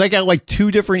know, because I got like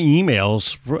 2 different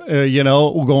emails,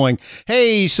 going,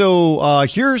 hey, so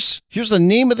here's the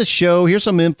name of the show, here's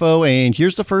some info, and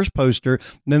here's the first poster.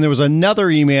 And then there was another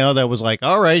email that was like,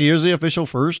 all right, here's the official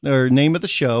name of the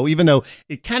show, even though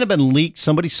it kind of been leaked.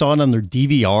 Somebody saw it on their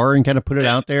DVR and kind of put it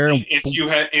out there. And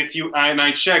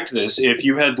I checked this, if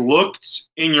you had looked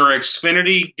in your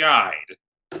Xfinity guide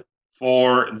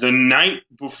for the night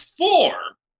before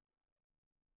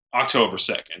October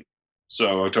 2nd,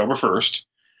 so October 1st,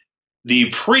 the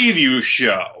preview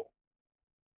show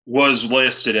was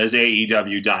listed as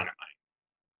AEW Dynamite.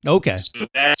 Okay. So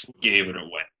that's what gave it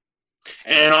away.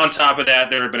 And on top of that,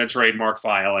 there had been a trademark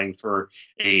filing for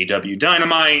AEW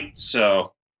Dynamite.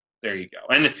 So there you go.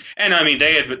 And I mean,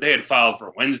 they had filed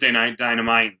for Wednesday Night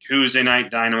Dynamite, Tuesday Night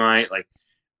Dynamite. Like,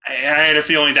 I had a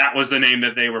feeling that was the name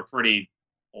that they were pretty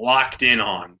locked in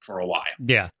on for a while.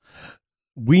 Yeah.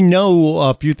 We know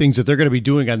a few things that they're going to be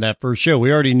doing on that first show.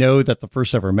 We already know that the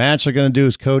first ever match they're going to do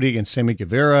is Cody against Sammy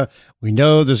Guevara. We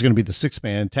know there's going to be the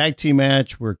 6-man tag team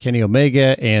match where Kenny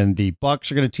Omega and the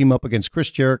Bucks are going to team up against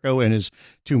Chris Jericho and his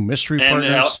 2 mystery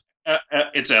partners.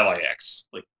 It's LAX.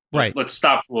 Right. Let's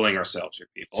stop fooling ourselves here,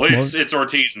 people. It's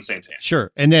Ortiz and Santana.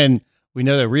 Sure. And then We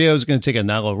know that Rio is going to take a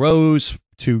Nyla Rose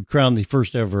to crown the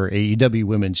first ever AEW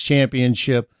Women's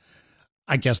Championship.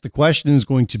 I guess the question is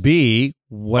going to be,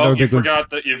 what are they going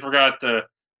to... You forgot the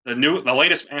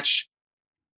latest match.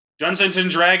 Dungeons and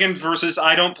Dragons versus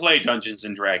I Don't Play Dungeons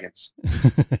and Dragons.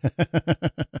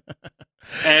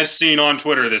 As seen on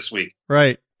Twitter this week.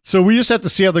 Right. So we just have to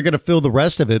see how they're going to fill the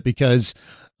rest of it, because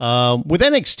with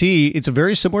NXT, it's a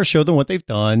very similar show than what they've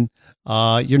done.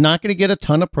 You're not going to get a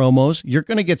ton of promos. You're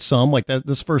going to get some, like that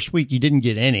this first week, you didn't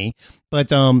get any, but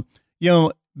they're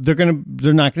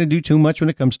not going to do too much when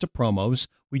it comes to promos.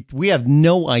 We have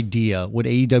no idea what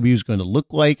AEW is going to look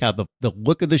like, how the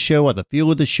look of the show, how the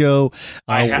feel of the show.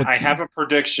 I have a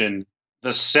prediction.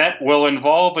 The set will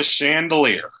involve a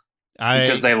chandelier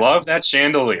because they love that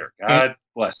chandelier. God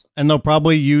bless them. And they'll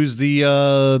probably use the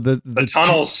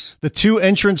tunnels, the two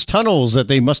entrance tunnels that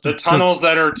they must. The tunnels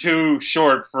that are too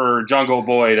short for Jungle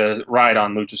Boy to ride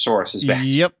on Luchasaurus's back.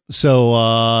 Yep. So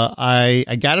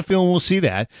I got a feeling we'll see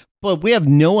that. But we have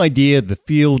no idea the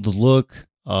feel, the look,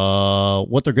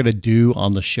 what they're going to do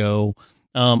on the show.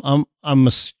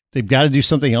 They've got to do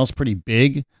something else pretty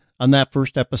big on that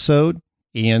first episode.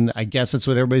 And I guess that's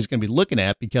what everybody's going to be looking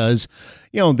at, because,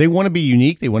 they want to be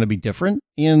unique. They want to be different.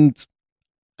 And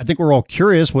I think we're all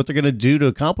curious what they're going to do to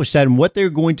accomplish that, and what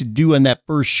they're going to do on that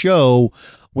first show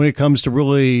when it comes to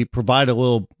really provide a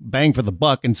little bang for the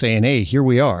buck and saying, hey, here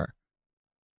we are.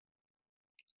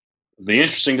 It'll be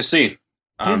interesting to see.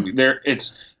 Am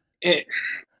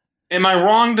I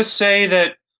wrong to say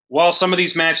that while some of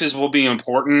these matches will be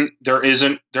important, there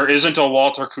isn't a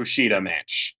Walter Kushida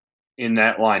match in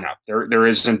that lineup? There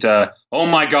isn't a, oh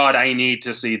my God, I need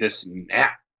to see this now.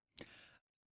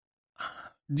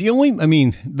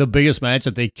 The biggest match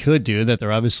that they could do that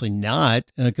they're obviously not,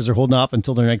 because they're holding off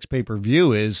until their next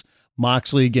pay-per-view, is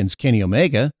Moxley against Kenny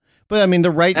Omega. But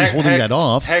they're right in holding that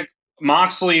off. Heck,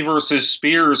 Moxley versus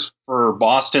Spears for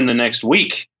Boston the next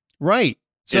week. Right.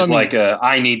 So,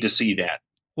 I need to see that.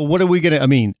 Well, what are we going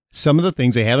to, some of the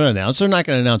things they haven't announced, they're not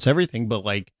going to announce everything, but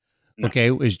No.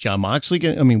 Okay, is John Moxley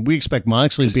going to, we expect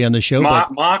Moxley to be on the show.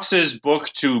 Mox is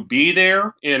booked to be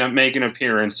there and make an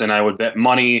appearance, and I would bet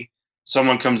money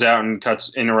someone comes out and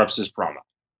interrupts his promo.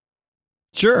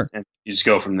 Sure. And you just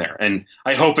go from there. And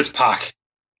I hope it's Pac.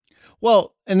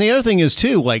 Well, and the other thing is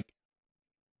too,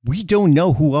 we don't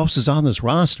know who else is on this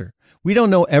roster. We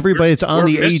don't know everybody that's on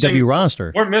the AEW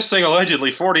roster. We're missing allegedly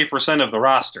 40% of the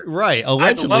roster. Right,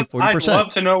 allegedly 40%. I'd love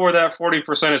to know where that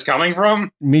 40% is coming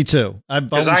from. Me too.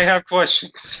 Because I have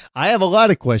questions. I have a lot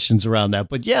of questions around that.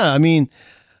 But yeah,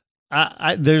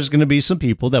 there's going to be some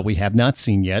people that we have not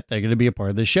seen yet that are going to be a part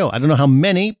of this show. I don't know how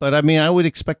many, but I would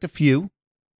expect a few.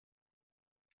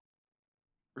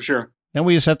 For sure. And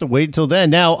we just have to wait until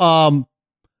then. Now,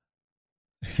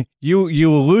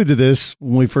 you alluded to this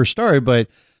when we first started, but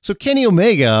so Kenny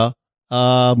Omega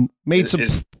made some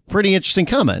pretty interesting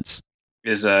comments.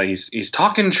 He's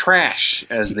talking trash,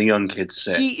 as the young kids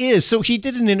say. He is. So he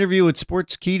did an interview with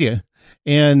Sportskeeda,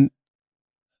 and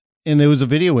there was a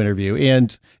video interview.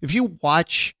 And if you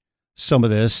watch some of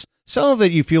this, some of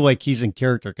it you feel like he's in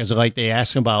character, because they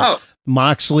ask him about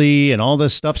Moxley and all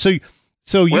this stuff.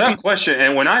 So without question,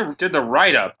 and when I did the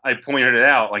write-up, I pointed it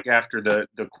out, after the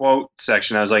quote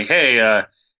section, I was like, hey,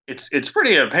 it's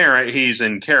pretty apparent he's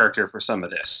in character for some of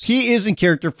this. He is in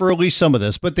character for at least some of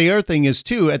this. But the other thing is,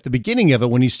 too, at the beginning of it,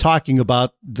 when he's talking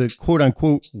about the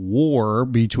quote-unquote war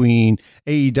between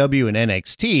AEW and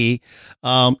NXT,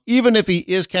 even if he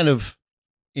is kind of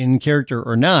in character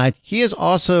or not, he is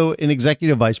also an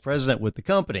executive vice president with the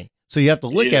company. So you have to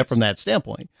look at it from that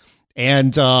standpoint.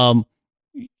 And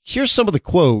here's some of the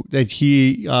quote that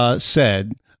he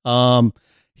said.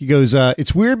 He goes,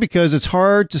 it's weird because it's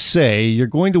hard to say you're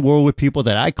going to war with people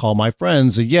that I call my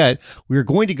friends, and yet we're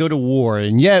going to go to war.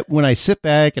 And yet when I sit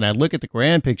back and I look at the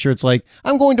grand picture, it's like,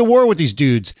 I'm going to war with these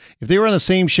dudes. If they were on the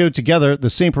same show together,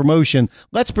 the same promotion,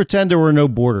 let's pretend there were no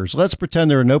borders. Let's pretend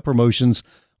there are no promotions.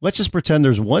 Let's just pretend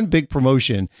there's one big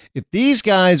promotion. If these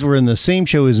guys were in the same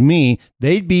show as me,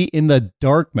 they'd be in the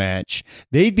dark match.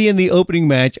 They'd be in the opening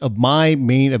match of my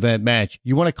main event match.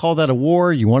 You want to call that a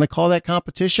war? You want to call that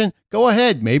competition? Go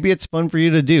ahead. Maybe it's fun for you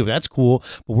to do. That's cool.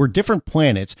 But we're different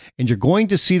planets. And you're going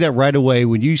to see that right away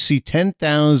when you see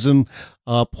 10,000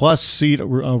 plus seat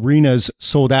arenas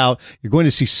sold out. You're going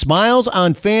to see smiles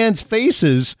on fans'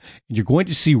 faces, and you're going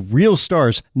to see real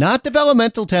stars, not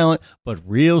developmental talent, but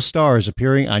real stars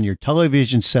appearing on your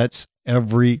television sets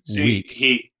every week.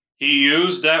 He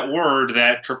used that word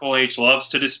that Triple H loves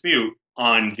to dispute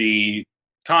on the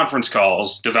conference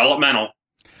calls, developmental.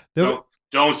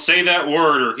 Don't say that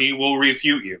word or he will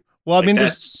refute you. Well,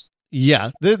 there's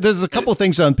a couple of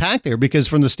things to unpack there, because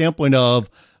from the standpoint of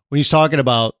when he's talking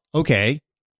about, okay,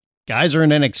 guys are in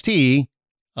NXT.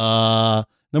 Number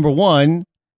one,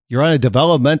 you're on a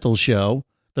developmental show.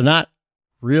 They're not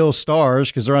real stars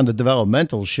because they're on the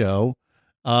developmental show.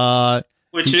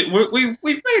 Which we've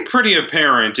made pretty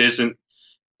apparent isn't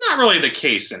not really the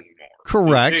case anymore.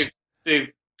 Correct.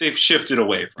 They've shifted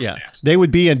away from that. They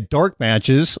would be in dark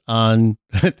matches on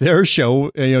their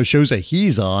show, shows that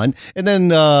he's on. And then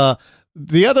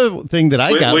the other thing that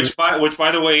I got, which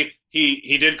by the way,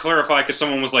 he did clarify because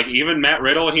someone was like, even Matt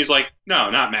Riddle, and he's like, no,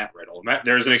 not Matt Riddle.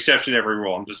 There's an exception to every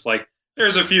rule. I'm just like,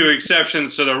 there's a few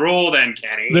exceptions to the rule, then,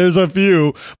 Kenny. There's a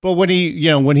few, but when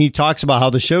he talks about how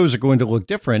the shows are going to look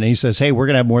different, and he says, "Hey, we're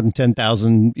going to have more than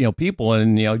 10,000 people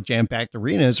in jam-packed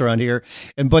arenas around here,"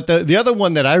 but the other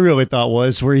one that I really thought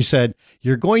was where he said,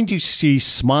 "You're going to see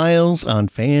smiles on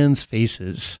fans'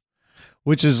 faces,"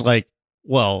 which is like,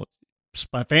 well,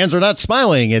 fans are not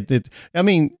smiling.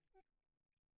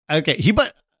 Okay,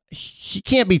 but he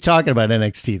can't be talking about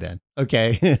NXT then.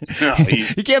 Okay. No,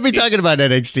 he can't be talking about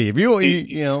NXT.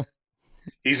 If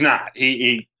he's not.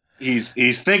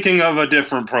 He's thinking of a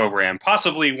different program,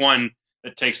 possibly one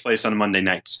that takes place on Monday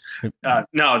nights.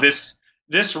 No, this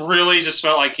really just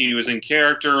felt like he was in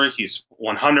character. He's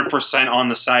 100% on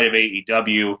the side of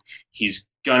AEW. He's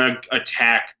gonna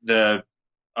attack the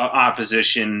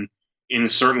opposition in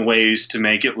certain ways to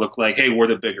make it look like, hey, we're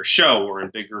the bigger show. We're in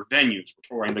bigger venues.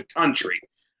 We're touring the country.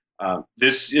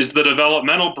 This is the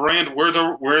developmental brand. We're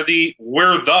the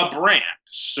brand.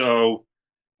 So,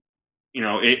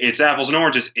 it's apples and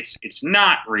oranges. It's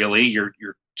not really. You're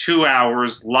 2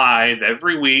 hours live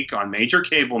every week on major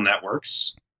cable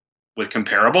networks with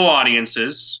comparable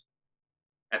audiences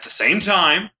at the same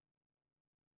time.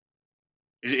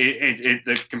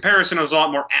 The comparison is a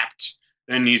lot more apt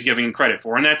than he's giving him credit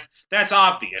for, and that's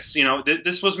obvious.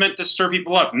 This was meant to stir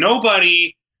people up.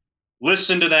 Nobody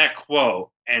listened to that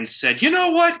quote and said, you know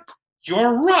what?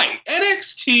 You're right.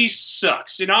 NXT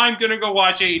sucks, and I'm going to go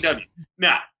watch AEW.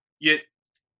 Now,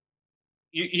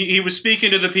 he was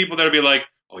speaking to the people that would be like,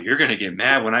 oh, you're going to get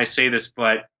mad when I say this,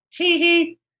 but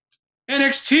NXT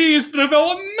is the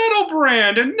developmental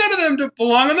brand, and none of them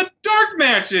belong in the dark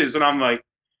matches. And I'm like,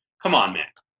 come on, man.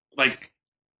 Like,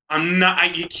 I'm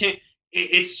not, you can't,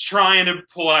 it's trying to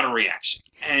pull out a reaction,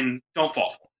 and don't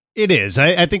fall for it. It is.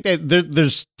 I think that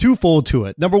there's twofold to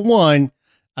it. Number one,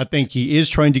 I think he is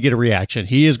trying to get a reaction.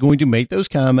 He is going to make those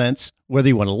comments, whether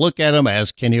you want to look at him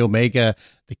as Kenny Omega,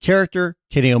 the character,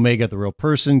 Kenny Omega, the real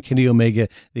person, Kenny Omega,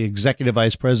 the executive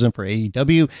vice president for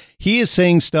AEW. He is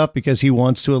saying stuff because he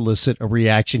wants to elicit a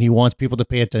reaction. He wants people to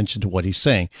pay attention to what he's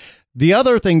saying. The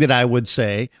other thing that I would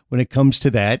say when it comes to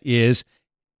that is,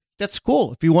 that's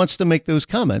cool if he wants to make those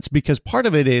comments, because part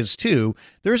of it is too,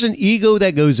 there's an ego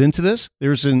that goes into this.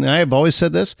 I have always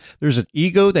said this, there's an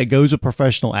ego that goes with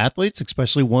professional athletes,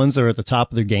 especially ones that are at the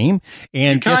top of their game.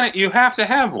 And you have to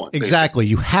have one. Exactly. Basically.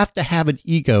 You have to have an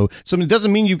ego. So it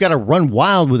doesn't mean you've got to run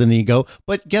wild with an ego,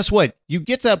 but guess what? You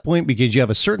get to that point because you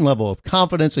have a certain level of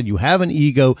confidence and you have an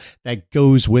ego that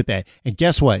goes with that. And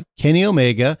guess what? Kenny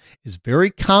Omega is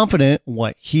very confident in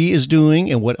what he is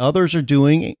doing and what others are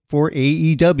doing for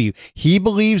AEW. He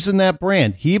believes in that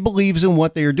brand. He believes in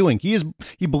what they are doing. He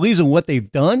believes in what they've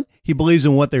done. He believes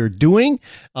in what they're doing.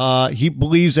 He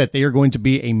believes that they are going to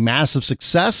be a massive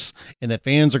success and that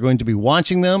fans are going to be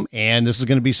watching them. And this is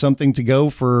going to be something to go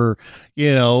for,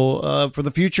 for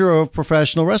the future of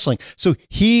professional wrestling. So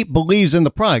he believes in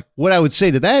the product. What I would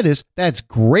say to that is that's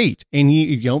great. And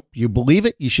you believe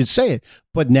it, you should say it.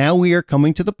 But now we are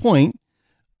coming to the point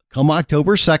come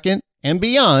October 2nd and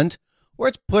beyond where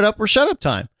it's put up or shut up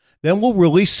time. Then we'll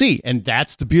really see. And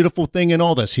that's the beautiful thing in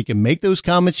all this. He can make those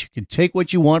comments. You can take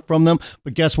what you want from them.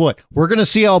 But guess what? We're going to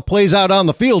see how it plays out on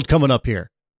the field coming up here.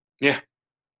 Yeah.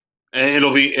 And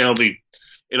it'll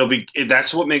be,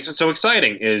 that's what makes it so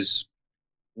exciting is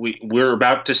we're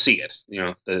about to see it.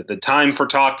 The time for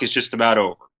talk is just about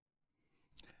over.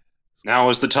 Now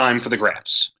is the time for the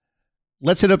grabs.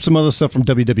 Let's hit up some other stuff from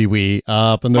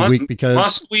WWE from the week because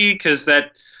must we? Because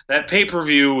that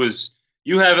pay-per-view was,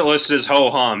 you have it listed as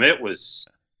ho hum. It was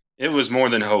more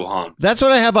than ho hum. That's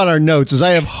what I have on our notes. Is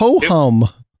I have ho hum.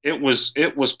 It was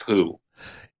poo.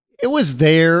 It was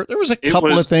there. There was a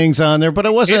couple of things on there, but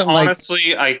it wasn't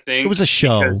honestly, I think it was a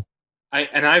show.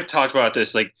 I've talked about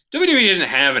this. Like WWE didn't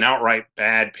have an outright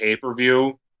bad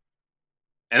pay-per-view,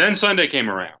 and then Sunday came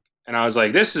around, and I was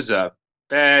like, this is a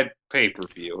bad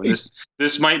pay-per-view. And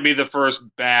this might be the first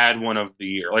bad one of the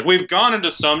year. Like we've gone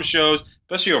into some shows,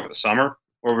 especially over the summer,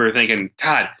 where we were thinking,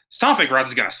 God, Stomping Grounds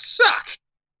is going to suck.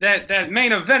 That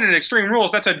main event in Extreme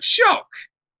Rules, that's a joke.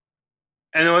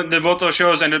 And then both those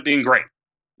shows ended up being great.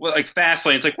 Well, like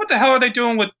Fastlane, it's like, what the hell are they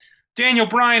doing with Daniel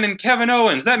Bryan and Kevin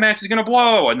Owens, that match is going to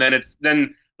blow. And then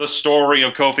then the story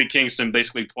of Kofi Kingston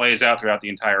basically plays out throughout the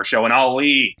entire show. And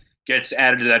Ali gets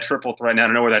added to that triple threat. And I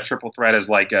don't know where that triple threat is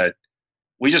like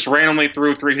we just randomly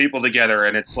threw 3 people together,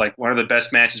 and it's like one of the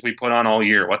best matches we put on all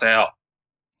year. What the hell?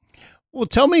 Well,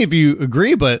 tell me if you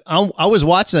agree, but I was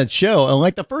watching that show, and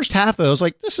like the first half of it, I was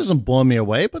like, this isn't blowing me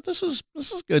away, but this is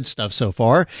good stuff so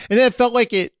far. And then it felt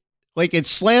like it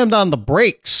slammed on the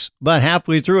brakes about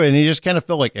halfway through it, and it just kind of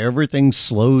felt like everything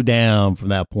slowed down from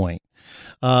that point.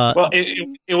 Well,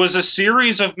 it was a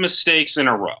series of mistakes in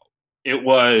a row. It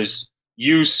was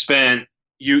you had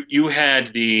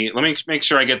let me make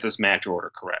sure I get this match order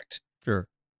correct. Sure.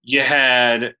 You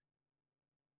had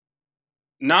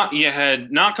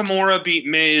Nakamura beat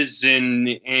Miz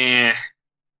in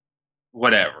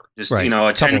whatever. Just, right.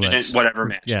 a 10-minute whatever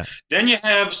match. Yeah. Then you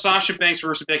have Sasha Banks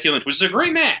versus Becky Lynch, which is a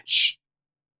great match.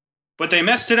 But they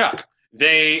messed it up.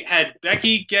 They had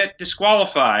Becky get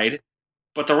disqualified,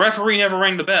 but the referee never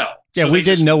rang the bell. Yeah, we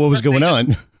didn't know what was going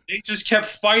on. They just kept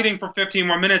fighting for 15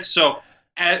 more minutes. So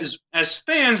as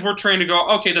fans, we're trained to go,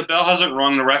 okay, the bell hasn't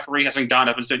rung, the referee hasn't gone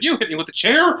up and said, you hit me with the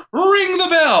chair, ring the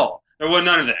bell. There was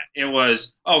none of that. It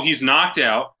was, he's knocked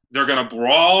out. They're going to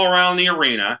brawl around the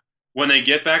arena. When they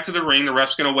get back to the ring, the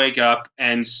ref's going to wake up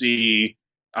and see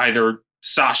either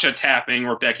Sasha tapping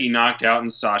or Becky knocked out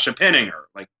and Sasha pinning her.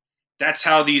 Like, that's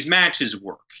how these matches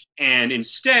work. And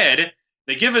instead,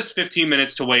 they give us 15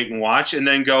 minutes to wait and watch and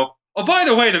then go, oh, by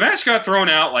the way, the match got thrown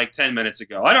out like 10 minutes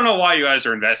ago. I don't know why you guys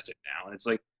are invested now. And it's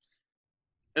like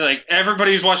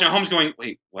everybody who's watching at home is going,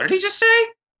 wait, what did he just say?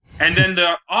 And then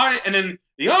the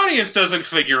audience doesn't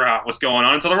figure out what's going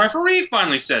on until the referee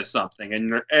finally says something.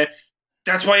 And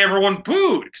that's why everyone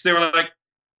booed, because they were like,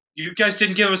 you guys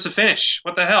didn't give us a finish.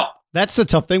 What the hell? That's the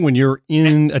tough thing when you're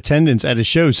in attendance at a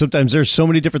show. Sometimes there's so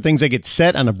many different things that get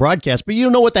set on a broadcast, but you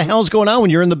don't know what the hell's going on when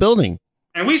you're in the building.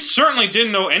 And we certainly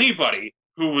didn't know anybody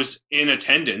who was in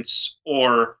attendance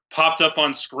or popped up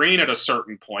on screen at a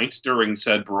certain point during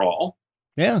said brawl.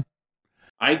 Yeah.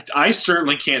 I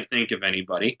certainly can't think of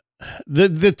anybody.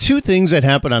 The 2 things that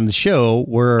happened on the show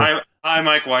were... Hi,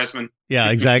 Mike Wiseman. Yeah,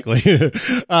 exactly.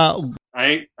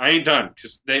 I ain't done,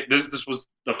 because this was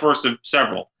the first of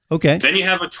several. Okay. Then you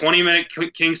have a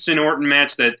 20-minute Kingston Orton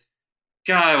match that,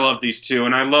 God, I love these two,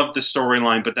 and I love the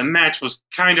storyline, but the match was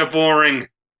kind of boring,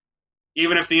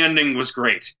 even if the ending was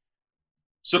great.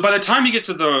 So by the time you get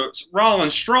to the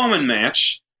Rollins-Strowman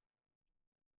match,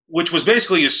 which was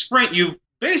basically a sprint, you've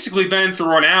basically been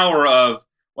through an hour of,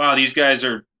 wow, these guys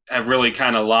have really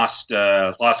kind of lost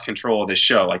control of this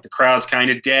show. Like, the crowd's kind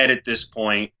of dead at this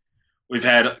point. We've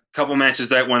had a couple matches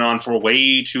that went on for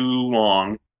way too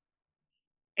long.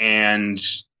 And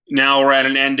now we're at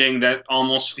an ending that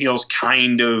almost feels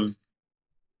kind of,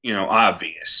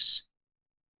 obvious.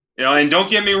 And don't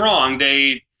get me wrong,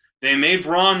 they made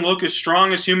Braun look as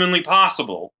strong as humanly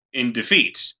possible in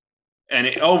defeat.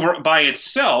 And over by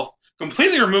itself,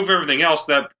 completely remove everything else,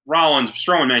 that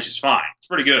Rollins-Strowman match is fine. It's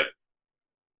pretty good.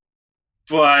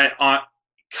 But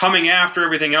coming after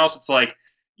everything else, it's like,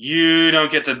 you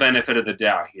don't get the benefit of the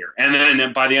doubt here. And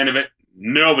then by the end of it,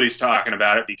 nobody's talking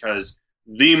about it, because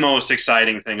the most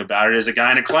exciting thing about it is a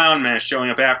guy in a clown mask showing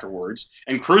up afterwards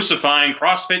and crucifying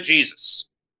CrossFit Jesus.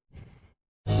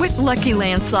 With Lucky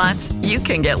Land Slots, you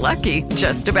can get lucky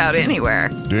just about anywhere.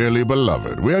 Dearly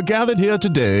beloved, we are gathered here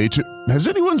today to... Has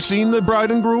anyone seen the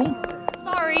bride and groom?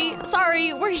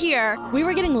 Sorry, we're here. We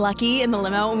were getting lucky in the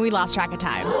limo and we lost track of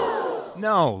time.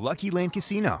 No, Lucky Land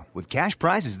Casino, with cash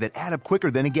prizes that add up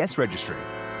quicker than a guest registry.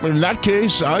 In that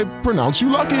case, I pronounce you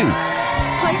lucky.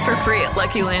 Play for free at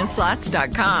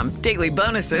LuckyLandSlots.com. Daily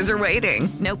bonuses are waiting.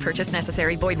 No purchase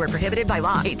necessary. Void where prohibited by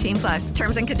law. 18+.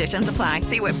 Terms and conditions apply.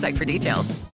 See website for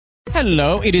details.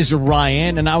 Hello, it is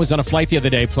Ryan, and I was on a flight the other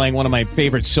day playing one of my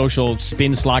favorite social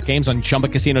spin slot games on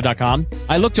ChumbaCasino.com.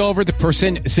 I looked over at the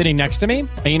person sitting next to me,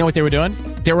 and you know what they were doing?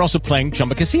 They were also playing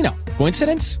Chumba Casino.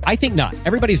 Coincidence? I think not.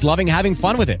 Everybody's loving having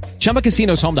fun with it. Chumba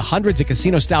Casino is home to hundreds of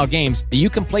casino-style games that you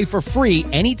can play for free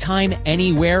anytime,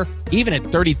 anywhere, even at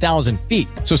 30,000 feet.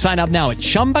 So sign up now at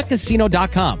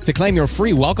ChumbaCasino.com to claim your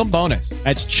free welcome bonus.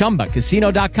 That's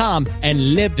ChumbaCasino.com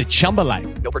and live the Chumba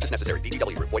life. No purchase necessary.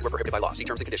 VGW. Void where prohibited by law. See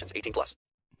terms and conditions. 18+.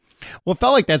 Well, it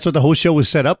felt like that's what the whole show was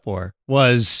set up for,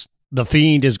 was the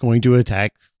Fiend is going to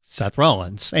attack Seth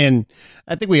Rollins. And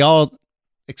I think we all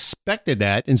expected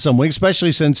that in some way,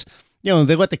 especially since, they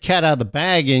let the cat out of the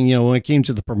bag. And, when it came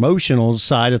to the promotional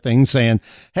side of things, saying,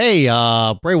 hey,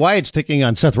 Bray Wyatt's taking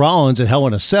on Seth Rollins at Hell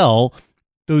in a Cell.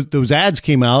 those ads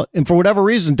came out, and for whatever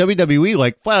reason, WWE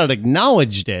like flat out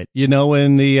acknowledged it, in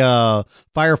the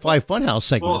Firefly Funhouse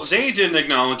segments. Well, they didn't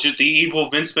acknowledge it. The evil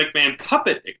Vince McMahon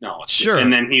puppet acknowledged Sure. it.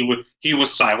 And then he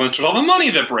was silenced with all the money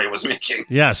that Bray was making.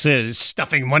 Yes,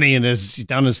 stuffing money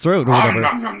down his throat or whatever.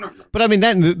 Nom. But I mean,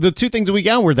 the two things that we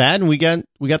got were that, and we got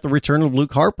the return of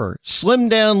Luke Harper, slim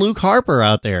down Luke Harper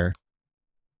out there.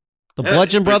 The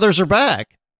Bludgeon Brothers are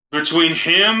back. Between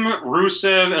him,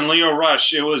 Rusev, and Leo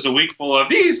Rush, it was a week full of,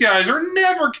 these guys are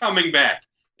never coming back.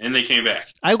 And they came back.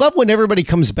 I love when everybody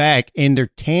comes back and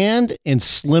they're tanned and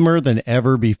slimmer than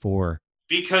ever before.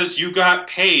 Because you got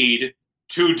paid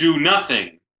to do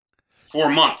nothing for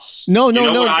months. No.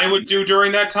 What I would do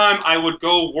during that time? I would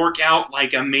go work out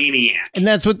like a maniac. And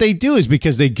that's what they do, is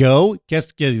because they go,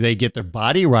 they get their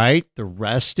body right, they're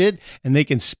rested, and they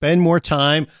can spend more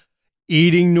time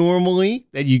eating normally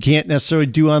that you can't necessarily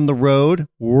do on the road,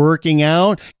 working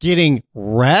out, getting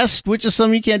rest, which is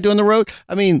something you can't do on the road.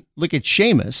 I mean, look at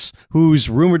Sheamus, who's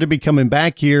rumored to be coming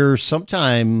back here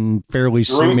sometime fairly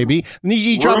soon, maybe. And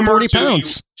he dropped 40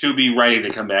 pounds. To be ready to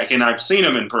come back. And I've seen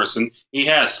him in person. He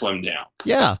has slimmed down.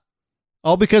 Yeah.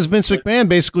 All because Vince McMahon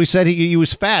basically said he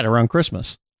was fat around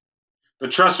Christmas.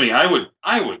 But trust me, I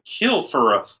would kill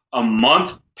for a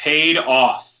month paid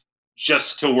off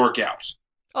just to work out.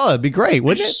 Oh, that'd be great,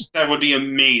 wouldn't it? That would be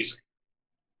amazing.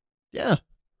 Yeah.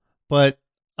 But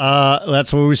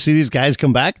that's where we see these guys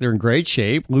come back. They're in great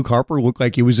shape. Luke Harper looked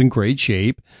like he was in great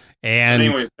shape. And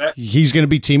anyway, he's going to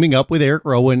be teaming up with Eric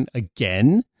Rowan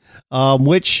again,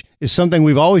 which is something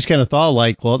we've always kind of thought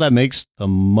like, well, that makes the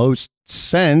most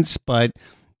sense. But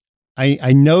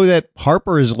I know that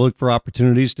Harper has looked for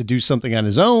opportunities to do something on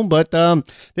his own, but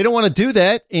they don't want to do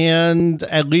that. And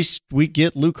at least we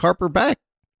get Luke Harper back.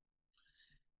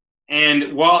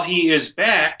 And while he is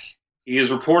back, he is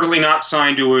reportedly not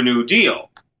signed to a new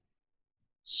deal.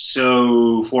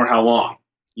 So for how long?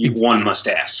 One must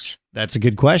ask. That's a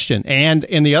good question. And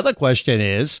the other question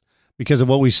is, because of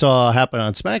what we saw happen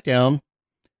on SmackDown,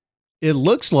 it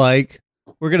looks like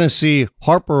we're going to see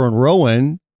Harper and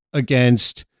Rowan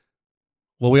against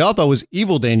what we all thought was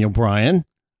evil Daniel Bryan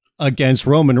against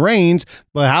Roman Reigns.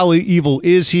 But how evil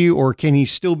is he, or can he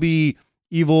still be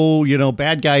evil,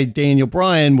 bad guy Daniel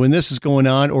Bryan when this is going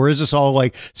on, or is this all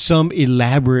like some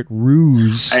elaborate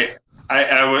ruse?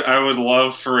 I would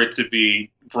love for it to be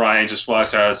Bryan just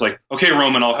walks out. It's like, okay,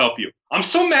 Roman, I'll help you. I'm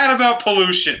so mad about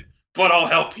pollution, but I'll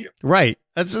help you. Right.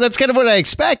 That's kind of what I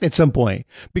expect at some point,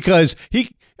 because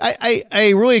I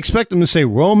really expect him to say,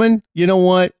 Roman, you know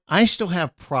what? I still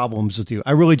have problems with you.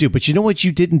 I really do. But you know what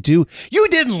you didn't do? You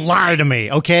didn't lie to me,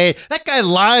 okay? That guy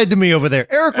lied to me over there.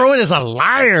 Eric Rowan is a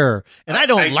liar, and I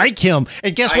don't like him.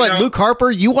 And guess what, Luke Harper?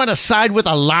 You want to side with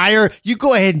a liar? You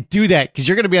go ahead and do that, because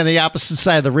you're going to be on the opposite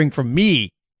side of the ring from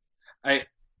me.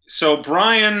 So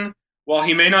Bryan, while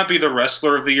he may not be the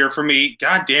wrestler of the year for me,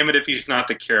 God damn it if he's not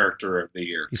the character of the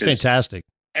year. He's fantastic.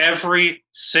 Every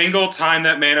single time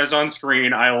that man is on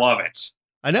screen, I love it.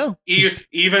 I know.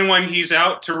 Even when he's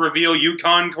out to reveal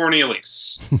Yukon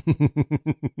Cornelius.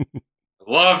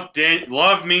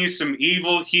 Love me some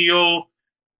evil heel,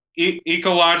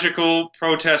 ecological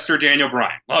protester Daniel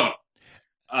Bryan. Love him.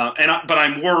 But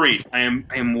I'm worried. I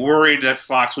am worried that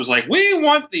Fox was like, we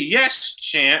want the yes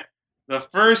chant the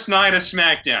first night of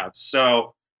SmackDown.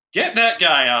 So get that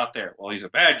guy out there. Well, he's a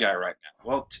bad guy right now.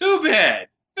 Well, too bad.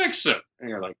 Fix him. And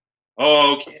you're like,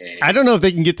 okay. I don't know if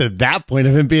they can get to that point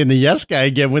of him being the yes guy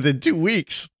again within 2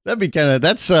 weeks. That'd be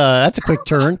that's a quick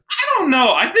turn. I don't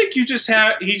know. I think he just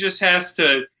has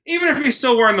to, even if he's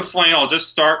still wearing the flannel, just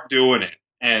start doing it.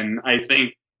 And I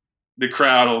think the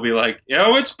crowd will be like,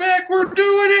 yo, it's back. We're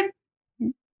doing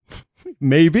it.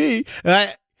 Maybe.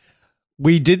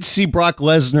 We did see Brock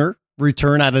Lesnar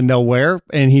return out of nowhere,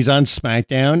 and he's on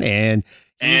SmackDown,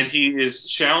 and he is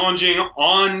challenging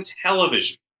on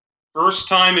television. First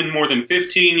time in more than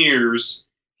 15 years,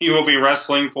 he will be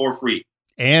wrestling for free.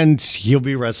 And he'll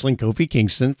be wrestling Kofi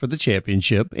Kingston for the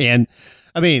championship. And,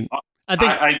 I mean, I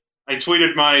think... I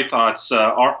tweeted my thoughts,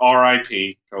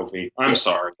 R.I.P. Kofi. I'm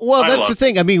sorry. Well, that's the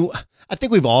thing. I mean, I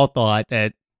think we've all thought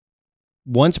that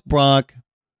once Brock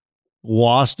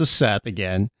lost to Seth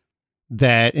again,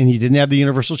 and he didn't have the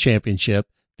Universal Championship,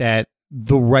 that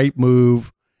the right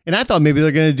move, and I thought maybe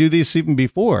they're going to do this even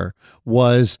before,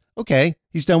 was, okay,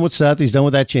 he's done with Seth, he's done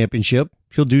with that championship,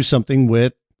 he'll do something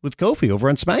with Kofi over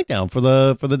on SmackDown for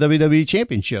the WWE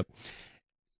Championship.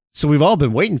 So we've all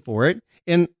been waiting for it,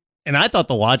 and I thought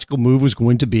the logical move was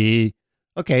going to be,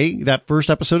 okay, that first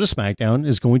episode of SmackDown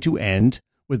is going to end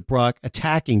with Brock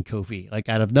attacking Kofi, like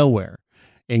out of nowhere.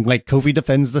 And like Kofi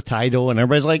defends the title and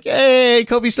everybody's like, hey,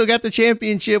 Kofi still got the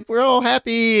championship. We're all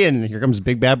happy. And here comes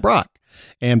Big Bad Brock.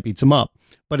 and beats him up.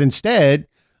 But instead,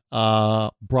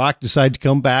 Brock decided to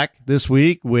come back this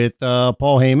week with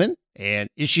Paul Heyman and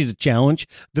issue the challenge.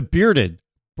 The bearded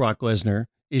Brock Lesnar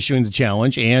issuing the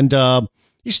challenge, and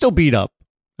he still beat up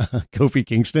Kofi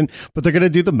Kingston, but they're going to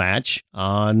do the match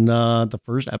on the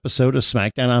first episode of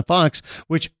SmackDown on Fox,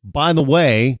 which, by the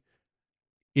way,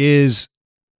 is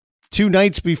 2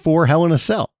 nights before Hell in a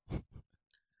Cell.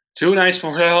 2 nights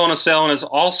before Hell in a Cell, and is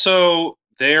also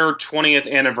their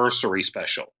 20th anniversary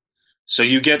special. So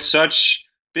you get such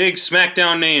big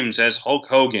SmackDown names as Hulk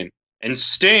Hogan and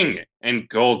Sting and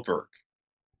Goldberg.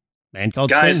 Man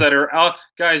called guys Sting.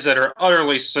 Guys that are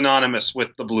utterly synonymous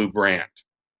with the blue brand.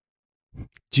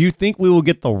 Do you think we will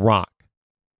get The Rock?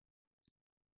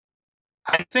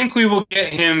 I think we will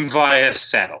get him via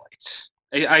satellite.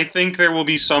 I think there will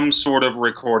be some sort of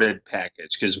recorded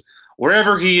package, because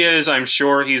wherever he is, I'm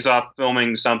sure he's off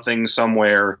filming something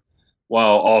somewhere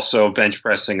while also bench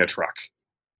pressing a truck.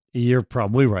 You're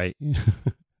probably right.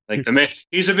 Like the man,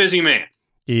 he's a busy man.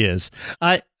 He is.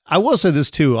 I will say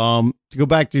this too. To go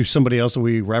back to somebody else that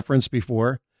we referenced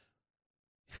before,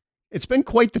 it's been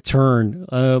quite the turn.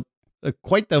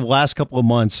 Quite the last couple of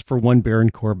months for one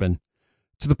Baron Corbin,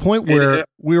 to the point where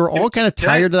we were all kind of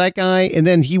tired of that guy. And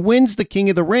then he wins the King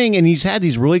of the Ring, and he's had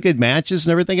these really good matches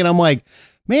and everything. And I'm like,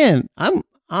 man, I'm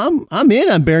in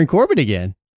on Baron Corbin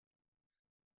again.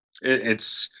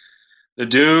 It's the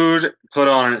dude put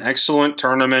on an excellent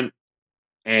tournament,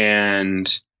 and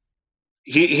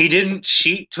he didn't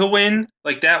cheat to win.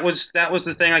 Like that was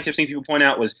the thing I kept seeing people point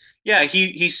out was, yeah,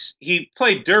 he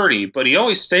played dirty, but he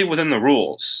always stayed within the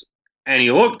rules, and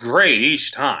he looked great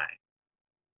each time.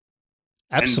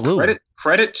 Absolutely. And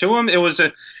credit to him. It was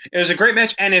a great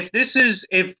match. And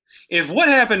if what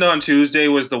happened on Tuesday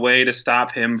was the way to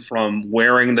stop him from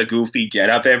wearing the goofy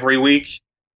getup every week,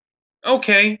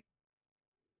 okay.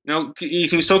 You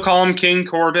can still call him King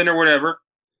Corbin or whatever.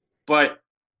 But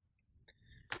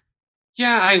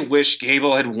yeah, I wish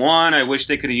Gable had won. I wish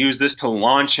they could have used this to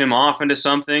launch him off into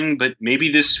something, but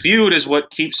maybe this feud is what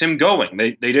keeps him going.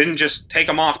 They didn't just take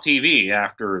him off TV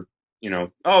after,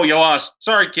 oh, you lost.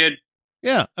 Sorry, kid.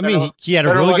 Yeah, I mean, he had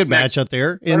a really good match out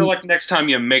there. Better luck next time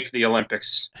you make the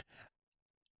Olympics.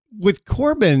 With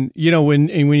Corbin, when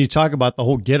you talk about the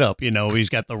whole getup, he's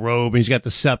got the robe, he's got the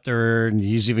scepter, and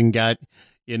he's even got,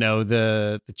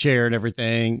 the chair and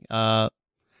everything.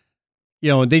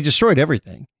 They destroyed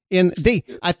everything. And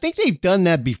I think they've done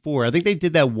that before. I think they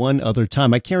did that one other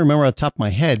time. I can't remember off the top of my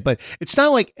head, but it's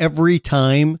not like every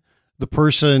time the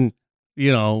person,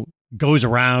 goes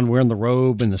around wearing the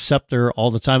robe and the scepter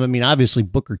all the time. I mean, obviously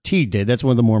Booker T did. That's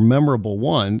one of the more memorable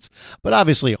ones, but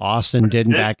obviously Austin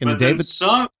didn't back in the day. But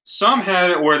some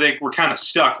had it where they were kind of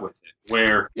stuck with it,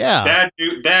 where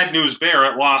Bad News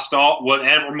Barrett lost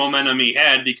whatever momentum he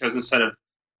had, because instead of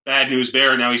Bad News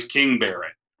Barrett, now he's King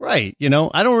Barrett. Right. I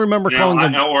don't remember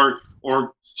calling him.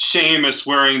 Or Sheamus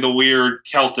wearing the weird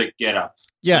Celtic getup.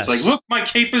 Yes. It's like, look, my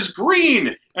cape is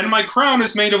green and my crown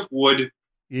is made of wood.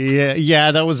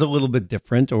 Yeah, that was a little bit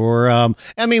different. Or,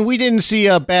 we didn't see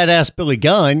a badass Billy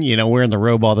Gunn, wearing the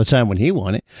robe all the time when he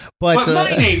won it. But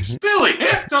my name's Billy.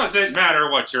 It doesn't matter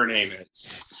what your name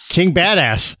is. King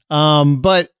Badass.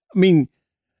 But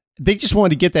they just wanted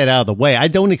to get that out of the way. I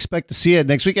don't expect to see it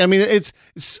next week. I mean, it's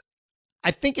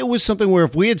I think it was something where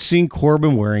if we had seen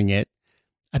Corbin wearing it,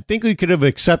 I think we could have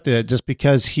accepted it just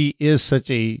because he is such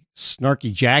a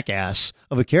snarky jackass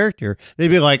of a character. They'd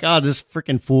be like, oh, this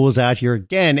freaking fool is out here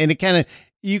again. And it kind of,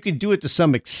 you could do it to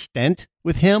some extent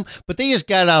with him, but they just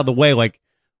got out of the way. Like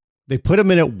they put him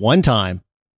in it one time.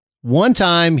 One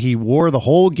time he wore the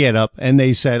whole getup and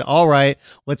they said, all right,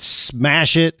 let's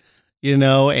smash it,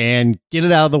 and get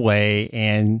it out of the way.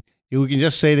 And we can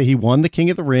just say that he won the King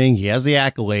of the Ring. He has the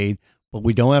accolade, but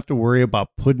we don't have to worry about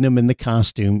putting him in the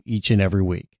costume each and every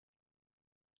week.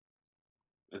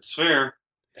 That's fair.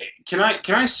 Can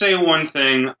I say one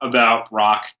thing about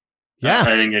Brock? Yeah.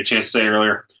 I didn't get a chance to say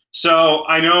earlier. So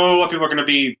I know a lot of people are going to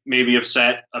be maybe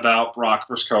upset about Brock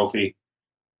versus Kofi,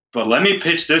 but let me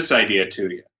pitch this idea to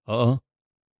you.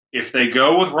 If they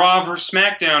go with Raw versus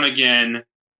SmackDown again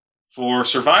for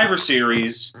Survivor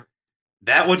Series,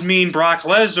 that would mean Brock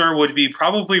Lesnar would be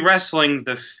probably wrestling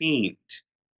The Fiend.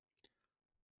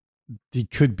 He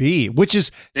could be, which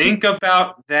is... Think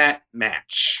about that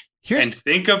match. And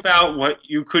think about what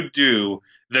you could do,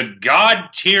 the God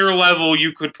tier level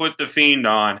you could put The Fiend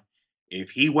on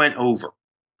if he went over.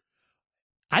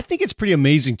 I think it's pretty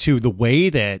amazing, too, the way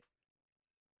that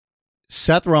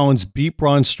Seth Rollins beat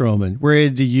Braun Strowman. We're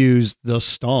able to use the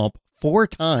stomp 4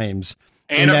 times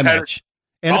in that match.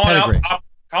 And a pedigree.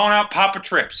 Calling out Papa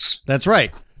Trips. That's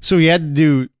right. So he had to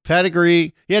do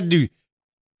pedigree. He had to do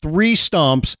 3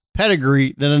 stomps,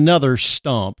 pedigree, then another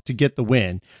stomp to get the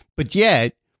win. But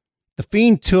yet, the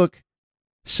Fiend took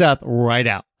Seth right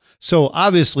out. So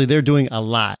obviously they're doing a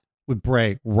lot with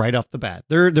Bray right off the bat.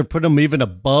 They're putting him even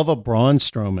above a Braun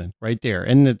Strowman right there.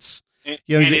 And it's,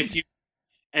 you know,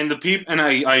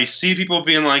 I see people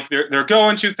being like, they're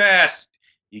going too fast.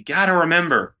 You got to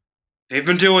remember, they've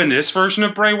been doing this version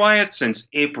of Bray Wyatt since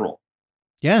April.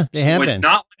 Yeah, they have been.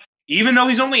 Even though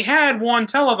he's only had one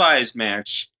televised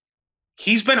match,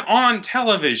 he's been on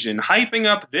television hyping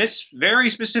up this very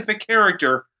specific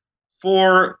character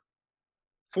for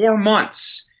 4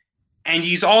 months. And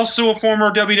he's also a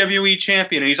former WWE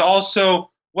champion. And he's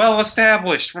also well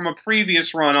established from a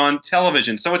previous run on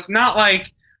television. So it's not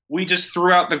like we just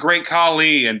threw out the Great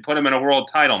Khali and put him in a world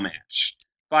title match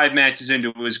 5 matches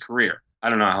into his career. I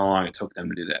don't know how long it took them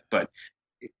to do that. But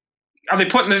are they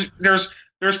putting this?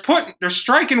 They're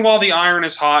striking while the iron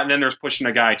is hot, and then there's pushing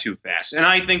a guy too fast. And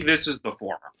I think this is the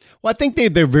former. Well, I think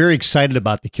they're very excited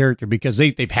about the character because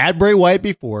they've had Bray Wyatt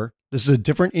before. This is a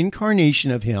different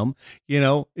incarnation of him, you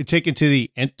know, taken to the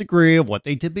nth degree of what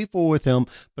they did before with him.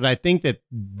 But I think that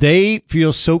they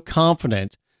feel so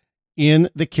confident in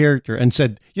the character and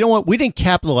said, you know what, we didn't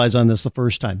capitalize on this the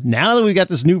first time. Now that we got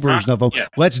this new version of him,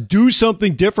 let's do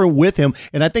something different with him.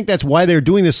 And I think that's why they're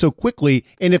doing this so quickly.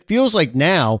 And it feels like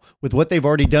now, with what they've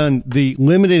already done, the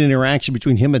limited interaction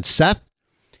between him and Seth,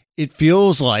 it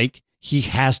feels like he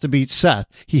has to beat Seth.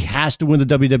 He has to win the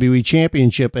WWE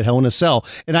Championship at Hell in a Cell.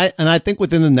 And I think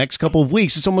within the next couple of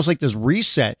weeks, it's almost like this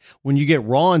reset when you get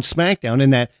Raw and SmackDown, in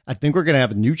that I think we're going to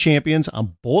have new champions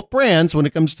on both brands when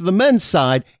it comes to the men's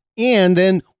side. And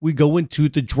then we go into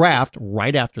the draft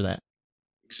right after that.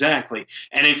 Exactly.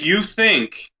 And if you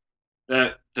think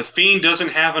that the Fiend doesn't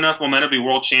have enough momentum to be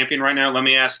world champion right now, let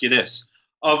me ask you this.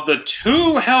 Of the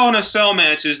 2 Hell in a Cell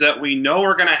matches that we know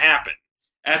are going to happen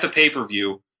at the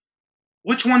pay-per-view,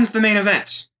 which one's the main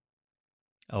event?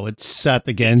 Oh, it's Seth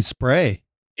against Bray.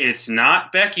 It's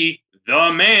not Becky,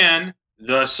 the man,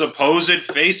 the supposed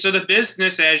face of the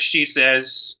business, as she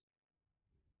says.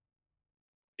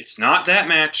 It's not that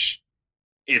match.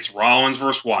 It's Rollins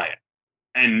versus Wyatt.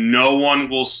 And no one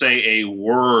will say a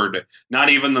word. Not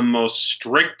even the most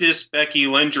strictest Becky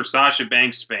Lynch or Sasha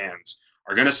Banks fans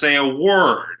are going to say a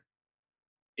word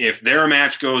if their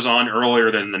match goes on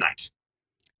earlier than the night.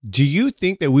 Do you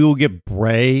think that we will get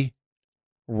Bray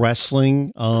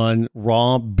wrestling on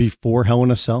Raw before Hell in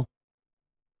a Cell?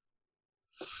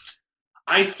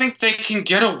 I think they can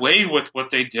get away with what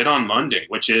they did on Monday,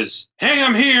 which is, hey,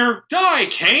 I'm here, die,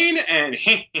 Kane, and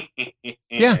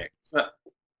yeah. So,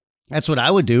 that's what I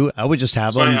would do. I would just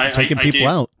have them taking people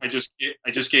out. I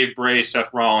just gave Bray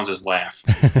Seth Rollins' laugh.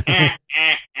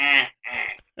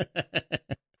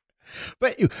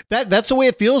 But that's the way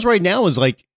it feels right now, is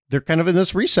like they're kind of in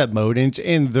this reset mode,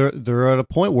 and they're at a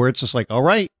point where it's just like, all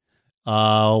right,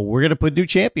 we're going to put new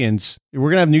champions.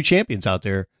 We're going to have new champions out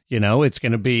there. You know, it's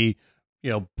going to be, you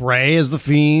know, Bray as the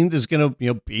Fiend is going to,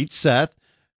 you know, beat Seth.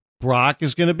 Brock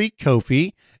is going to beat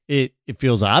Kofi. It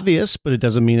feels obvious, but it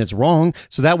doesn't mean it's wrong.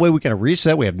 So that way we kind of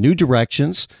reset. We have new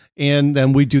directions, and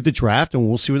then we do the draft, and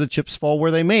we'll see where the chips fall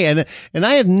where they may. And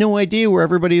I have no idea where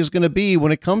everybody is going to be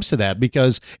when it comes to that,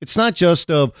 because it's not just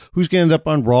of who's going to end up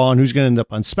on Raw and who's going to end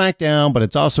up on SmackDown, but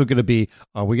it's also going to be,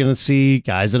 are we going to see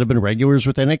guys that have been regulars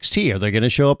with NXT? Are they going to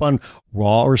show up on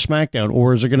Raw or SmackDown?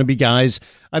 Or is there going to be guys?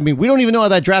 I mean, we don't even know how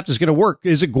that draft is going to work.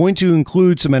 Is it going to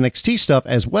include some NXT stuff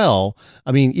as well?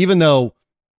 I mean, even though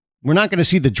we're not going to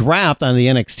see the draft on the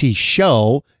NXT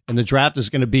show, and the draft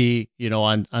is going to be, you know,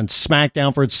 on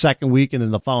SmackDown for its second week and then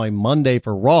the following Monday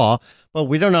for Raw. But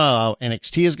we don't know how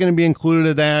NXT is going to be included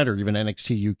in that, or even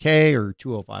NXT UK or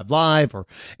 205 Live or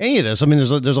any of this. I mean,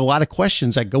 there's a lot of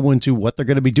questions that go into what they're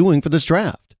going to be doing for this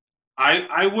draft.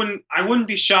 I wouldn't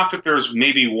be shocked if there's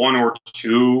maybe 1 or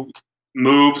 2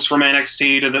 moves from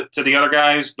NXT to the other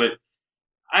guys, but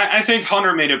I think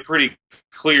Hunter made it pretty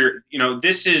clear. You know,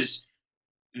 this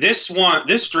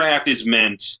draft is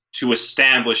meant to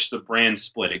establish the brand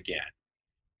split again.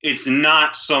 It's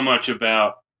not so much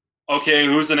about, okay,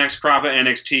 who's the next crop of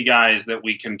NXT guys that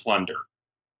we can plunder.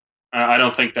 I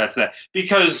don't think that's that,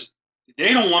 because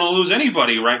they don't want to lose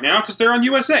anybody right now because they're on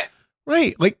USA.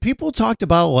 Right. Like, people talked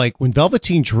about, like, when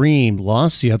Velveteen Dream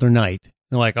lost the other night,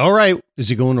 they're like, all right, is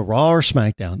he going to Raw or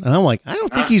SmackDown? And I'm like, I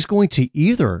don't think he's going to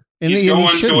either. And he's going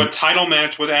to a title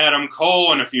match with Adam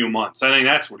Cole in a few months. I think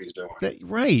that's what he's doing.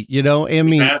 Right. You know, I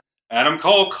mean, Adam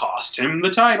Cole cost him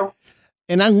the title.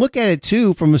 And I look at it,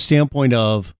 too, from a standpoint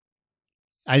of,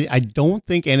 I don't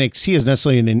think NXT is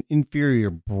necessarily an inferior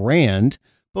brand,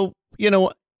 but, you know,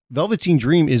 Velveteen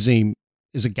Dream is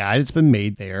a guy that's been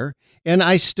made there. And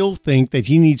I still think that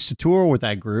he needs to tour with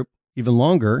that group even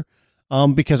longer,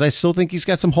 because I still think he's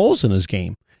got some holes in his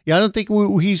game. Yeah, I don't think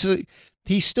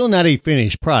he's still not a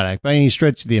finished product by any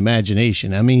stretch of the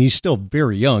imagination. I mean, he's still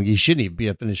very young. He shouldn't even be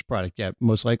a finished product yet,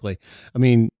 most likely. I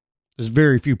mean, there's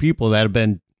very few people that have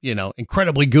been,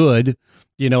 incredibly good,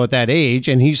 at that age,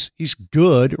 and he's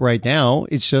good right now.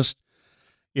 It's just,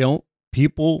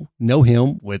 people know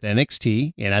him with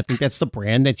NXT, and I think that's the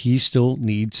brand that he still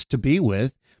needs to be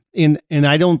with. And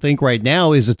I don't think right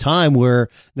now is a time where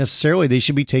necessarily they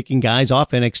should be taking guys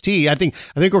off NXT. I think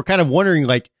we're kind of wondering,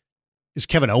 like, is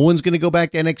Kevin Owens going to go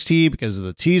back to NXT because of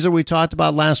the teaser we talked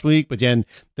about last week? But then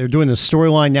they're doing the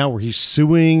storyline now where he's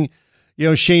suing,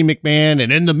 Shane McMahon.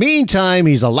 And in the meantime,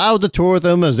 he's allowed to tour with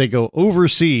them as they go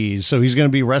overseas. So he's going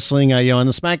to be wrestling, on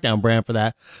the SmackDown brand for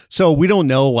that. So we don't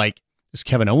know, like, is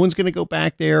Kevin Owens going to go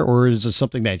back there, or is it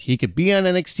something that he could be on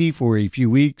NXT for a few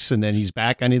weeks and then he's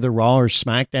back on either Raw or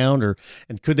SmackDown,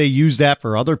 and could they use that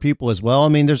for other people as well? I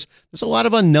mean, there's a lot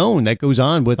of unknown that goes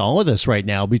on with all of this right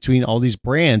now between all these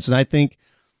brands. And I think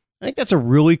that's a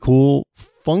really cool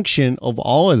function of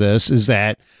all of this, is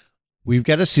that we've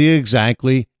got to see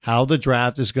exactly how the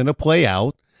draft is going to play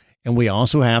out. And we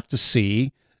also have to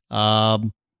see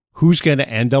who's going to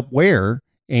end up where.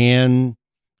 And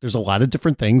there's a lot of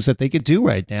different things that they could do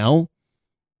right now.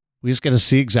 We just got to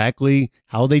see exactly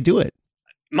how they do it.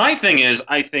 My thing is,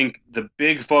 I think the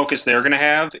big focus they're going to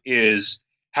have is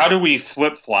how do we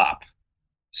flip-flop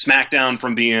SmackDown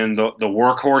from being the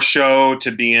workhorse show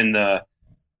to being the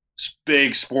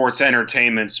big sports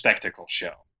entertainment spectacle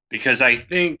show? Because I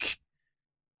think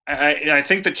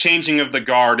the changing of the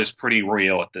guard is pretty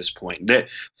real at this point. That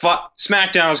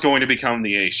SmackDown is going to become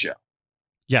the A show.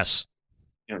 Yes.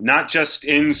 Not just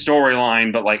in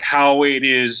storyline, but like how it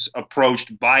is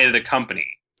approached by the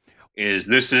company.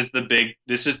 This is the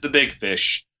big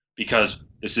fish, because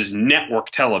this is network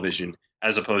television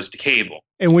as opposed to cable.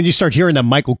 And when you start hearing that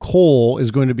Michael Cole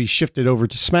is going to be shifted over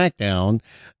to SmackDown,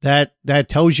 that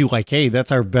tells you, like, hey,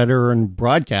 that's our veteran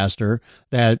broadcaster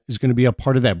that is going to be a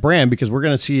part of that brand, because we're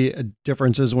going to see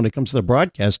differences when it comes to the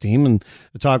broadcast team. And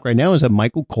the talk right now is that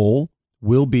Michael Cole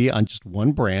will be on just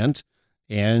one brand,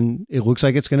 and it looks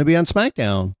like it's going to be on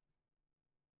SmackDown.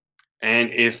 And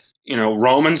if,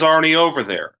 Roman's already over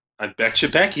there, I bet you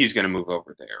Becky's going to move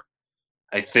over there.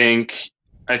 I think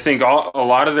a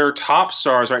lot of their top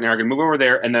stars right now are going to move over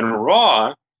there, and then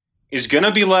Raw is going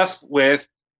to be left with,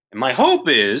 and my hope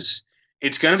is,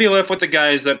 it's going to be left with the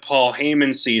guys that Paul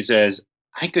Heyman sees as,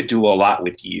 I could do a lot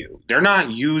with you. They're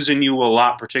not using you a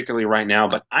lot particularly right now,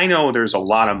 but I know there's a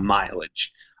lot of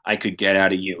mileage I could get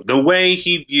out of you. The way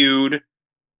he viewed,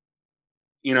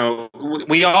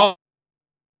 we all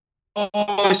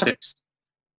always,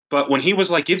 but when he was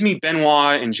like, give me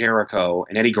Benoit and Jericho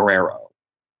and Eddie Guerrero,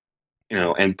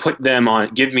 and put them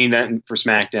on, give me that for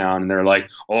SmackDown. And they're like,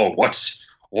 oh, what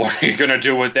are you going to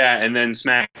do with that? And then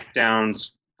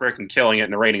SmackDown's freaking killing it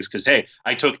in the ratings because, hey,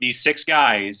 I took these 6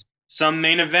 guys, some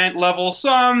main event level,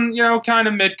 some, kind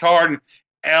of mid-card, and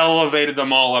elevated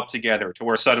them all up together to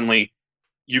where suddenly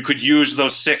you could use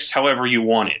those 6 however you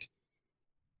wanted.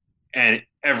 And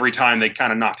every time they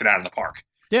kind of knocked it out of the park.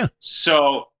 Yeah.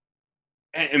 So,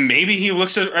 and maybe he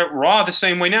looks at Raw the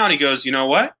same way now and he goes, you know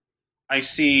what? I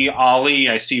see Ali,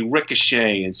 I see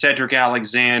Ricochet and Cedric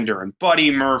Alexander and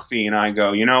Buddy Murphy, and I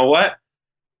go, you know what?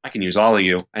 I can use all of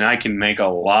you, and I can make a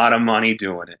lot of money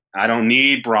doing it. I don't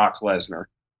need Brock Lesnar,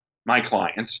 my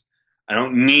client. I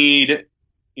don't need,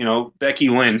 Becky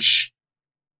Lynch.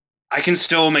 I can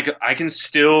still make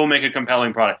a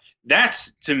compelling product.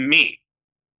 That's, to me,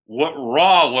 what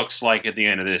Raw looks like at the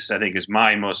end of this, I think, is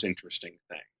my most interesting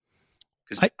thing.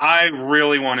 Because I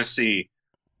really want to see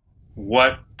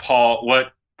what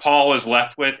Paul is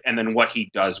left with and then what he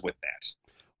does with that.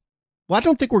 Well, I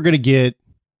don't think we're going to get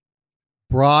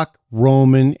Brock,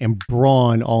 Roman, and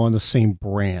Braun all on the same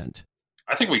brand.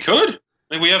 I think we could. I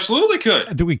think we absolutely could.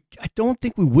 I don't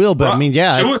think we will, but I mean,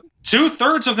 yeah.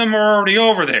 2/3 of them are already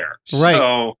over there. Right.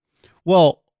 So,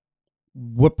 well,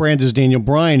 what brand does Daniel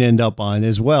Bryan end up on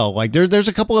as well? Like there's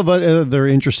a couple of other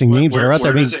interesting names that are out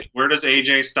there. Where does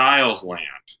AJ Styles land?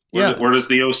 Where does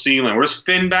the OC land? Where does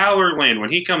Finn Balor land when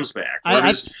he comes back?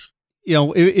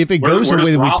 If it goes the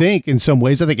way that we think, in some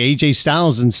ways, I think AJ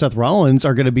Styles and Seth Rollins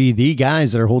are going to be the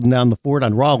guys that are holding down the fort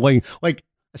on Raw. Like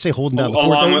I say, holding down the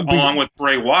fort. Along with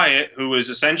Bray Wyatt, who is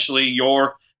essentially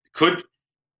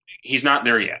he's not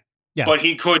there yet. Yeah. But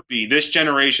he could be this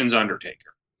generation's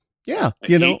Undertaker. Yeah.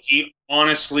 He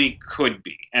honestly could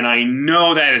be. And I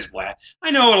know that is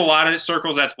I know in a lot of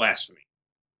circles that's blasphemy.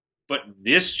 But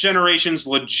this generation's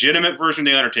legitimate version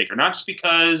of The Undertaker, not just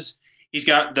because he's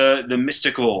got the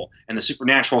mystical and the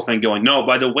supernatural thing going. No,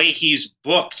 by the way he's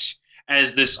booked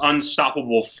as this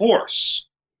unstoppable force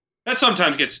that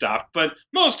sometimes gets stopped, but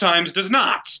most times does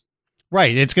not.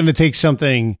 Right. It's going to take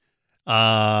something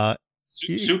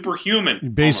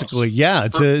superhuman, basically. Almost. Yeah,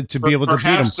 to be able to beat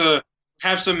him.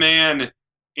 Perhaps a man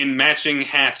in matching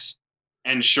hats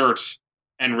and shirts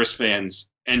and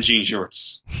wristbands and jean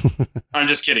shorts. I'm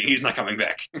just kidding. He's not coming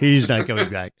back. He's not coming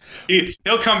back.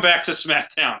 He'll come back to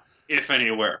SmackDown, if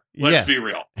anywhere. Let's be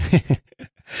real.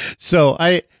 So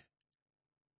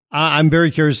I'm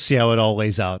very curious to see how it all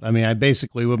lays out. I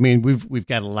mean, we've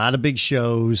got a lot of big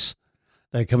shows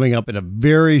that are coming up in a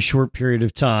very short period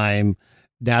of time.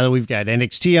 Now that we've got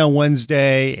NXT on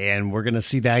Wednesday, and we're going to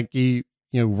see that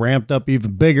ramped up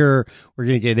even bigger. We're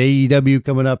going to get AEW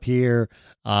coming up here.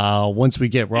 Once we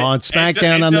get Raw and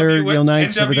SmackDown on their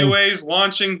nights, NWA's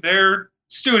launching their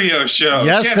studio show.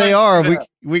 Yes, they are.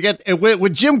 We get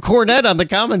with Jim Cornette on the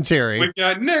commentary. We've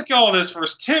got Nick Aldis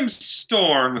versus Tim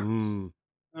Storm.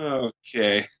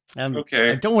 Okay. I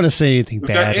don't want to say anything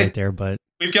bad right there, but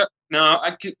we've got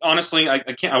honestly, I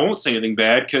can't. I won't say anything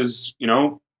bad because they've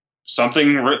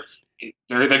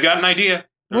got an idea.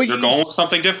 They're going with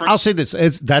something different. I'll say this: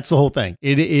 that's the whole thing.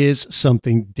 It is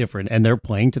something different, and they're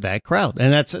playing to that crowd,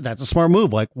 and that's a smart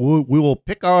move. Like we will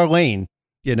pick our lane,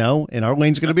 and our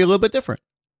lane's going to be a little bit different.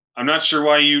 I'm not sure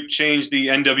why you changed the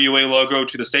NWA logo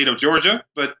to the state of Georgia,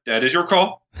 but that is your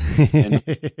call. And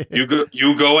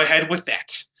you go ahead with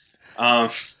that.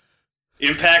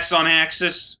 Impact's on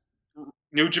Axis.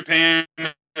 New Japan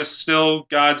is still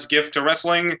God's gift to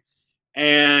wrestling.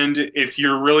 And if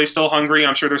you're really still hungry,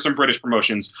 I'm sure there's some British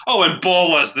promotions. Oh, and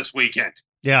Bola's this weekend.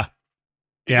 Yeah.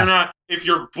 If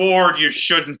you're bored, you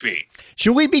shouldn't be.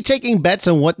 Should we be taking bets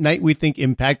on what night we think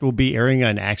Impact will be airing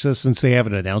on Axis since they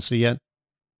haven't announced it yet?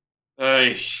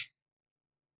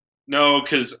 No,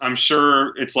 because I'm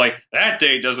sure it's like that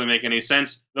date doesn't make any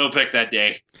sense. They'll pick that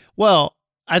day. Well,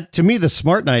 to me, the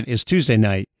smart night is Tuesday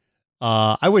night.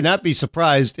 I would not be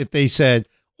surprised if they said,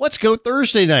 let's go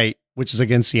Thursday night, which is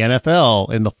against the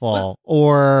NFL in the fall,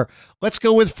 or let's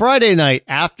go with Friday night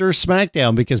after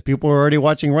SmackDown because people are already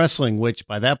watching wrestling, which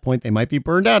by that point they might be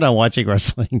burned out on watching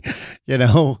wrestling,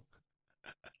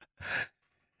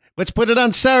 Let's put it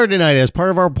on Saturday night as part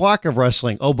of our block of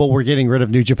wrestling. Oh, but we're getting rid of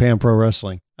New Japan Pro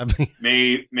Wrestling.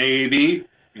 Maybe.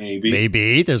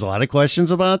 There's a lot of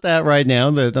questions about that right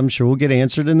now that I'm sure will get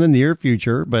answered in the near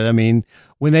future. But I mean,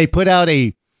 when they put out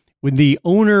the new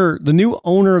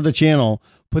owner of the channel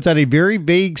puts out a very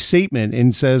vague statement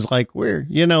and says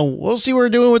we'll see what we're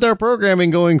doing with our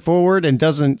programming going forward, and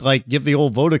doesn't give the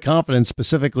old vote of confidence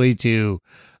specifically to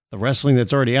the wrestling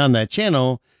that's already on that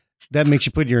channel, that makes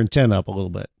you put your antenna up a little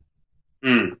bit.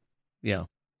 Yeah.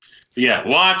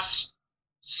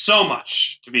 So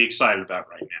much to be excited about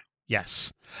right now.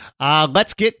 Yes.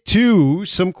 Let's get to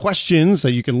some questions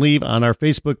that you can leave on our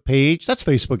Facebook page. That's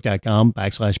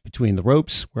facebook.com/Between the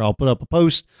Ropes, where I'll put up a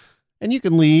post and you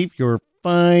can leave your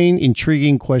fine,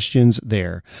 intriguing questions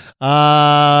there.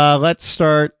 Let's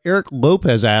start. Eric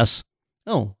Lopez asks,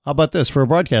 how about this for a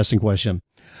broadcasting question?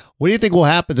 What do you think will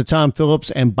happen to Tom Phillips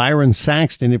and Byron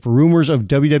Saxton if rumors of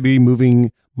WWE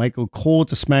moving Michael Cole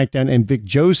to SmackDown and Vic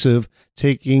Joseph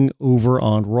taking over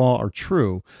on Raw are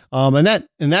true? And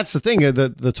that's the thing.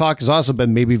 The talk has also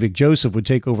been maybe Vic Joseph would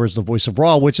take over as the voice of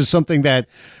Raw, which is something that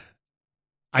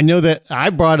I know that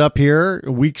I brought up here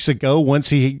weeks ago once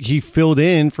he filled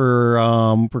in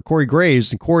for Corey Graves,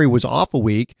 and Corey was off a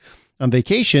week on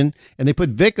vacation, and they put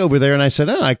Vic over there, and I said,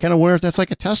 I kind of wonder if that's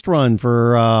like a test run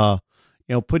for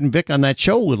putting Vic on that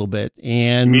show a little bit.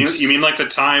 And you mean like the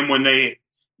time when they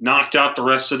knocked out the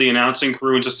rest of the announcing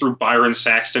crew and just threw Byron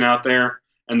Saxton out there,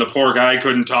 and the poor guy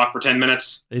couldn't talk for 10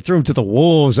 minutes? They threw him to the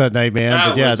wolves that night, man.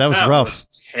 That was rough. That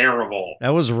was terrible. That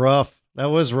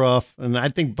was rough. And I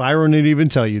think Byron didn't even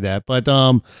tell you that. But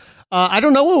I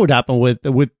don't know what would happen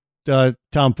with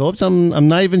Tom Phillips. I'm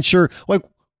not even sure.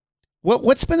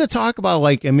 What's been the talk about?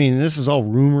 This is all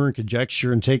rumor and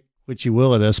conjecture, and take what you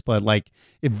will of this, but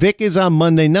if Vic is on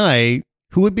Monday night,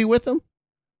 who would be with him?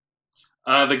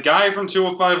 The guy from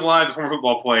 205 Live, the former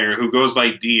football player who goes by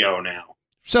Dio now.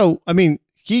 So,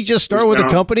 he just started with the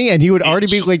company, and he would already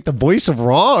be the voice of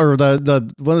Raw, or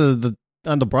the one of the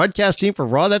on the broadcast team for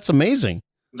Raw. That's amazing.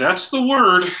 That's the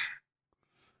word.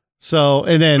 So,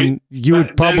 and then you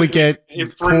would probably get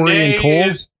Corey and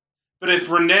Cole. But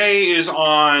if Renee is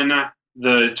on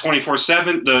the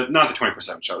 24/7, not the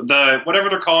 24/7 show, whatever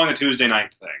they're calling the Tuesday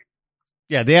night thing.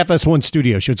 Yeah, the FS1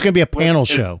 studio show. It's going to be a panel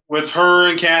show with her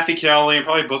and Kathy Kelly and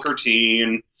probably Booker T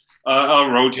and a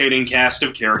rotating cast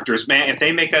of characters. Man, if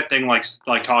they make that thing like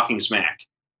Talking Smack,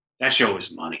 that show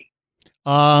is money.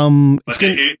 But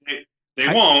they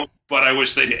won't, but I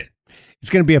wish they did. It's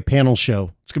going to be a panel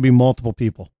show. It's going to be multiple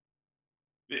people.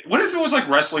 What if it was like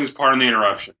wrestling's Pardon the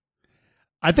Interruption?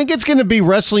 I think it's going to be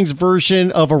wrestling's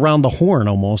version of Around the Horn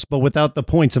almost, but without the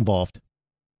points involved.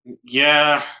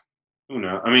 Yeah. Who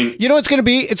knows? I mean, you know, it's going to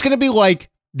be like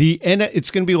the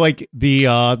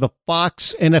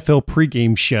Fox NFL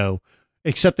pregame show,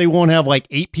 except they won't have like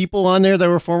 8 people on there that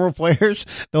were former players.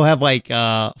 They'll have like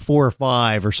 4 or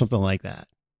 5 or something like that.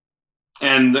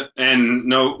 And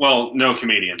no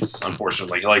comedians,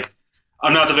 unfortunately. Like,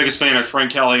 I'm not the biggest fan of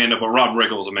Frank Caliendo, but Rob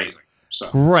Riggle is amazing. So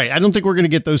right, I don't think we're going to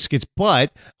get those skits,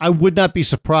 but I would not be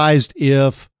surprised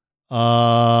if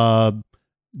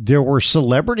there were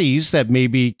celebrities that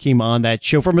maybe came on that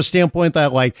show from a standpoint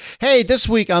that, like, hey, this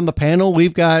week on the panel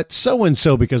we've got so and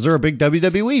so because they're a big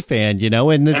WWE fan, you know,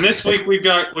 and this week we've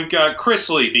got Chris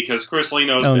Lee because Chris Lee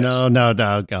knows. No,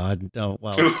 God, no.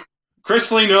 Well,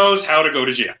 Chris Lee knows how to go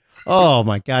to jail. Oh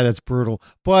my God, that's brutal.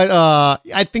 But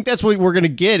I think that's what we're going to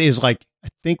get is like, I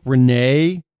think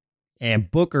Renee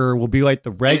and Booker will be like the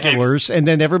regulars, and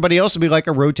then everybody else will be like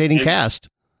a rotating cast.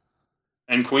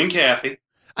 And Queen Kathy.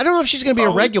 I don't know if she's going to be a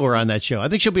regular on that show. I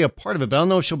think she'll be a part of it, but I don't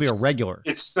know if she'll be a regular.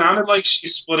 It sounded like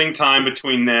she's splitting time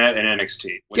between that and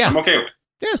NXT, which I'm okay with.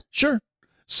 Yeah, sure.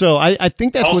 So I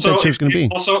think that's what that show's going to be.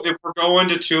 Also, if we're going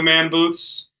to 2-man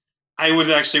booths, I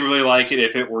would actually really like it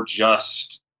if it were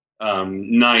just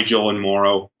Nigel and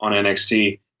Morrow on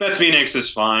NXT. Beth Phoenix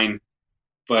is fine,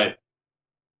 but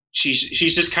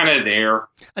she's just kind of there.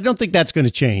 I don't think that's going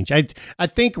to change. I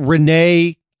think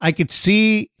Renee, I could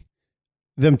see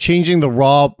them changing the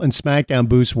Raw and SmackDown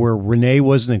booths where Renee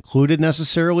wasn't included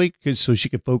necessarily, so she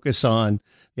could focus on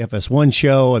the FS1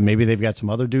 show, and maybe they've got some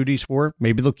other duties for her.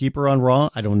 Maybe they'll keep her on Raw.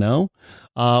 I don't know.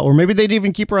 Or maybe they'd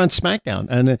even keep her on SmackDown,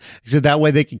 and so that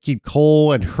way they could keep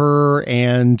Cole and her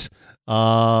and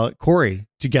Corey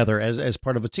together as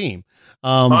part of a team.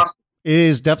 It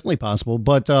is definitely possible,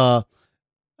 but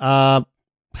at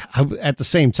the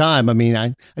same time, I mean,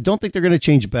 I don't think they're going to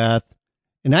change Beth.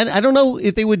 And I don't know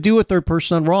if they would do a third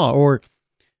person on Raw, or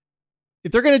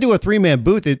if they're going to do a 3-man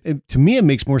booth. To me, it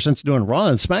makes more sense doing Raw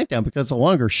and SmackDown because it's a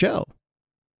longer show.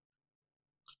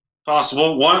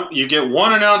 Possible. You get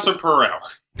one announcer per hour.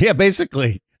 Yeah,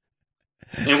 basically.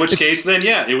 In which case, then,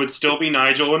 yeah, it would still be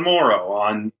Nigel and Morrow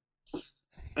on.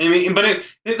 I mean, but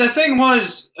the thing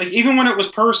was, like, even when it was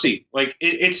Percy, like,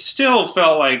 it still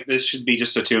felt like this should be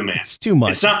just a 2-man. It's too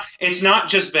much. It's not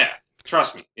just Beth.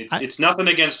 Trust me. It's nothing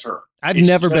against her. I've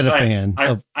never been a fan.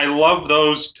 I love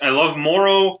those. I love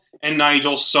Morrow and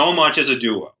Nigel so much as a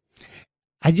duo.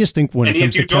 I just think when it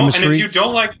comes to chemistry, and if you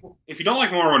don't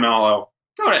like Mauro Ranallo,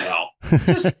 go to hell.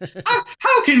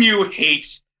 How can you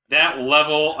hate that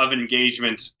level of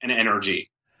engagement and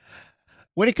energy?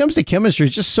 When it comes to chemistry,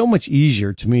 it's just so much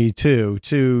easier to me too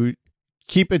to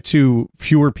keep it to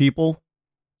fewer people.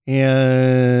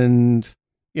 And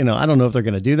you know, I don't know if they're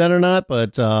going to do that or not,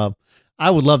 but I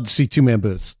would love to see 2-man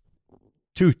booths,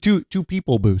 two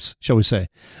people booths, shall we say,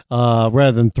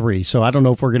 rather than 3. So I don't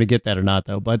know if we're going to get that or not,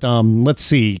 though. But let's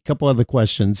see. A couple other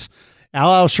questions.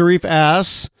 Al Sharif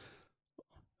asks,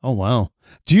 oh, wow.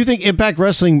 Do you think Impact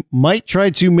Wrestling might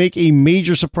try to make a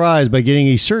major surprise by getting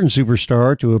a certain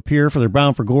superstar to appear for their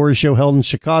Bound for Glory show held in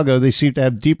Chicago? They seem to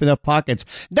have deep enough pockets.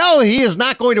 No, he is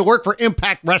not going to work for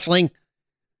Impact Wrestling.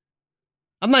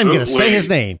 I'm not even going to say his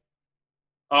name.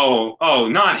 Oh,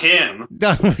 not him.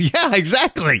 Yeah,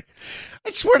 exactly.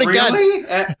 I swear to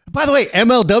God. By the way,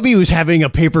 MLW is having a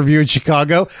pay-per-view in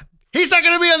Chicago. He's not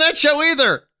going to be on that show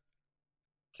either.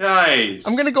 Guys.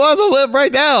 I'm going to go on the limb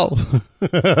right now.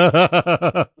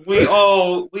 we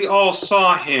all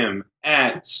saw him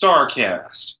at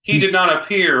StarCast. He did not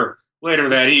appear later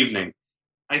that evening.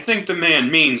 I think the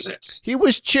man means it. He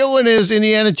was chilling his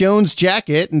Indiana Jones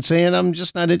jacket and saying, I'm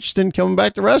just not interested in coming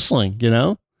back to wrestling, you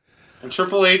know? And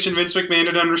Triple H and Vince McMahon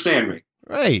didn't understand me.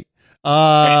 Right.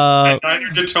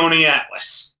 Neither did Tony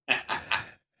Atlas.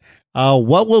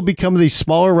 What will become of these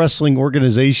smaller wrestling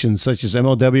organizations such as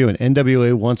MLW and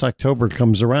NWA once October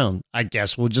comes around? I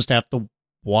guess we'll just have to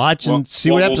watch and see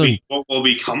what happens. What will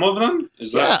become of them?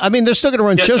 I mean, they're still going to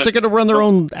run shows. They're going to run their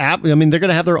own app. I mean, they're going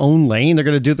to have their own lane. They're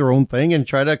going to do their own thing and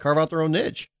try to carve out their own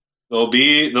niche.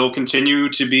 They'll continue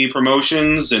to be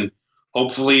promotions, and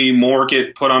hopefully more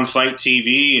get put on Fight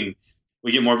TV, and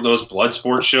we get more of those blood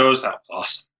sport shows. That was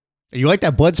awesome. You like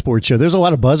that blood sport show? There's a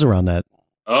lot of buzz around that.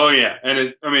 Oh yeah,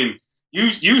 and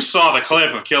you saw the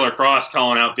clip of Killer Cross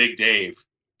calling out Big Dave.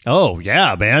 Oh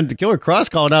yeah, man! The Killer Cross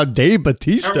called out Dave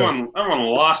Bautista. Everyone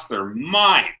lost their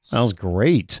minds. That was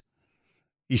great.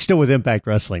 He's still with Impact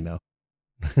Wrestling though.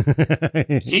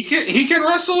 He can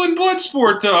wrestle in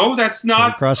Bloodsport though. That's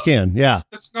not Cross can, yeah.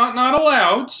 That's not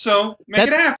allowed. So make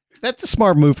it happen. That's a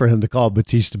smart move for him to call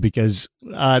Batista because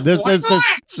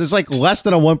there's like less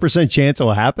than a 1% chance it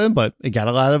will happen, but it got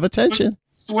a lot of attention.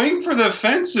 Swing for the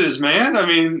fences, man. I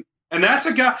mean, and that is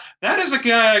a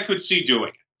guy I could see doing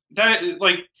it. That,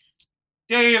 like,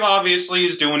 Dave obviously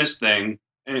is doing his thing,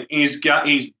 and he's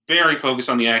very focused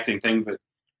on the acting thing, but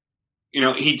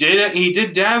he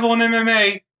did dabble in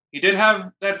MMA. He did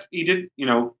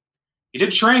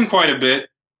train quite a bit,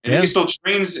 and he still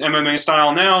trains MMA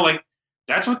style now. Like,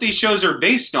 that's what these shows are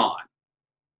based on.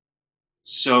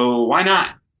 So why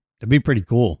not? That'd be pretty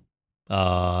cool.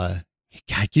 God,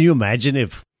 can you imagine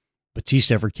if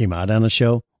Batista ever came out on a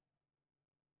show?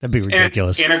 That'd be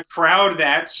ridiculous. In a crowd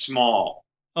that small.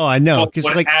 Oh, I know.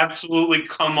 Would absolutely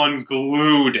come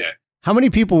unglued. How many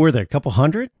people were there? A couple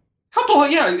hundred?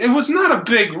 Yeah. It was not a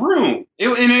big room. And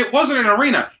it wasn't an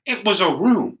arena. It was a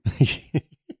room.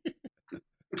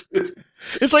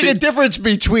 It's like a difference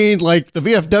between like the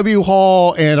VFW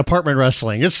hall and apartment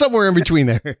wrestling. It's somewhere in between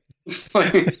there. Let's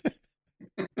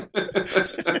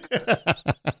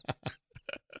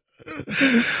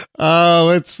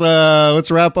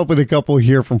wrap up with a couple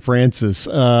here from Francis.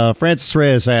 Francis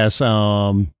Reyes asks,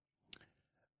 what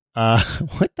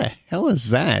the hell is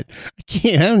that?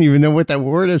 I don't even know what that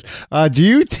word is. Do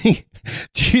you think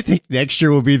next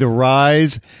year will be the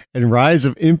rise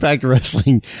of Impact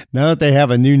Wrestling now that they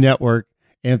have a new network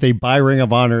and if they buy Ring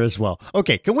of Honor as well?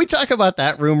 Okay, can we talk about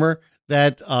that rumor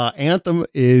that Anthem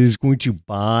is going to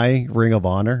buy Ring of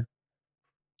Honor?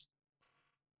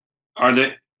 Are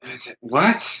they?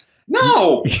 What?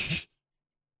 No!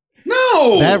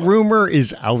 No! That rumor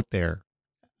is out there.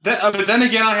 But then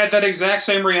again, I had that exact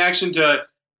same reaction to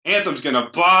Anthem's going to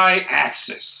buy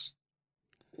Axis.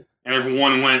 And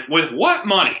everyone went, with what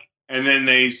money? And then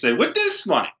they said, with this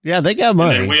money. Yeah, they got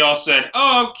money. And then we all said,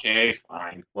 okay,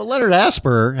 fine. Well, Leonard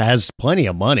Asper has plenty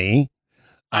of money.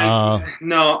 No,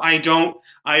 I don't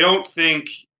think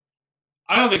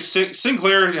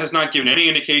Sinclair has not given any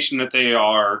indication that they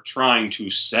are trying to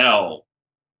sell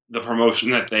the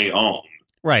promotion that they own.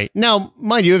 Right. Now,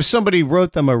 mind you, if somebody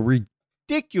wrote them a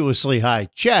ridiculously high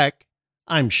check,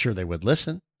 I'm sure they would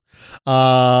listen.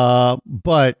 But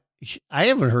I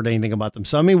haven't heard anything about them.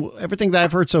 So, I mean, everything that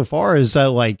I've heard so far is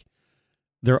that, like,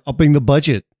 they're upping the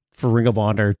budget for Ring of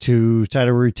Honor to try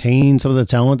to retain some of the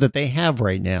talent that they have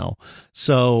right now.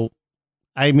 So,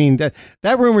 I mean, that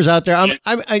rumor's out there.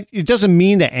 It doesn't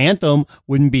mean that Anthem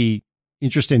wouldn't be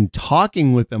interested in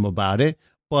talking with them about it,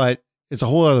 but it's a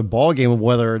whole other ballgame of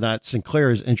whether or not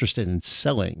Sinclair is interested in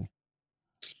selling.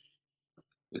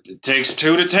 It takes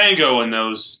two to tango in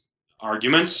those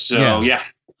arguments. So, yeah.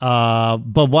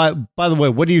 But by the way,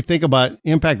 what do you think about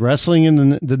Impact Wrestling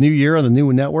in the new year on the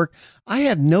new network? I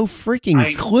have no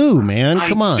freaking clue, man.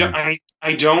 Come on.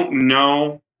 I don't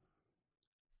know.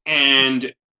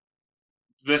 And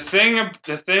the thing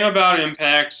about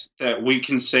Impact that we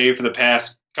can say for the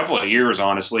past couple of years,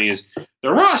 honestly, is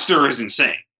the roster is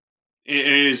insane. It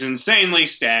is insanely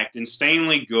stacked,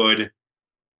 insanely good.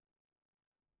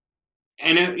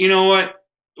 And you know what?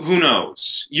 Who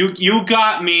knows? You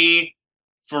got me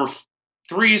for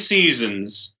 3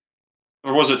 seasons,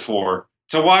 or was it 4,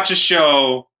 to watch a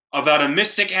show about a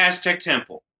mystic Aztec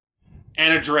temple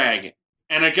and a dragon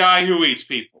and a guy who eats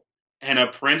people and a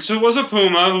prince who was a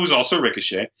puma who's also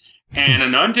Ricochet and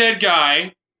an undead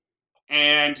guy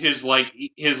and his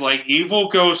evil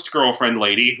ghost girlfriend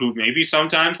lady who maybe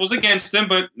sometimes was against him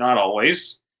but not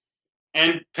always,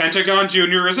 and Pentagon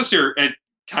Jr. is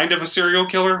kind of a serial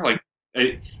killer. Like,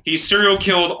 he serial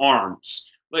killed Arms.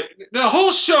 Like, the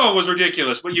whole show was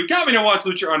ridiculous, but you got me to watch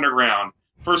Lucha Underground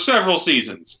for several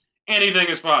seasons. Anything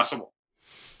is possible.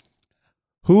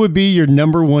 Who would be your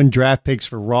number 1 draft picks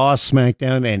for Raw,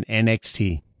 SmackDown, and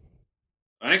NXT?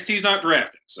 NXT's not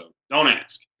drafting, so don't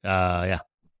ask. Yeah.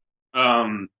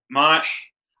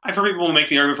 I've heard people make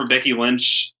the argument for Becky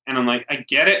Lynch, and I'm like, I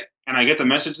get it, and I get the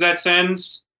message that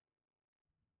sends,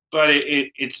 but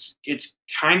it's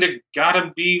kind of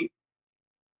gotta be.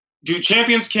 Do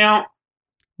champions count?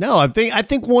 No, I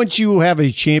think once you have a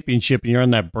championship and you're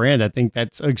on that brand, I think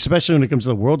that's, especially when it comes to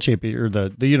the world champion or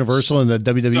the Universal and the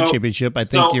WWE championship, I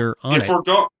think you're on it.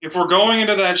 If we're going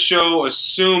into that show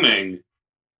assuming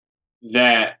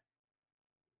that,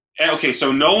 okay,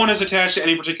 so no one is attached to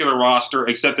any particular roster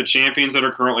except the champions that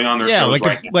are currently on their shows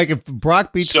right now. Like if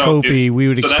Brock beats Kofi, we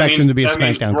would expect him to be a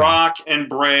SmackDown. That means Brock and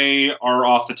Bray are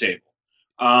off the table.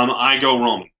 I go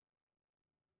Roman.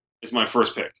 It's my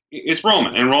first pick. It's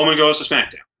Roman, and Roman goes to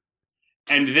SmackDown.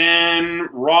 And then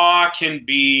Raw can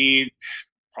be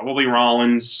probably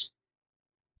Rollins.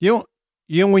 You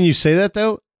You know, when you say that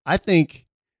though, I think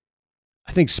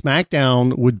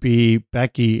SmackDown would be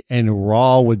Becky and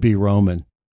Raw would be Roman.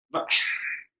 But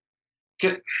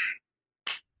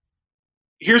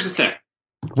here's the thing.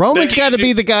 Roman's got to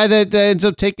be the guy that ends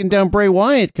up taking down Bray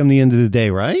Wyatt come the end of the day,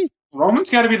 right? Roman's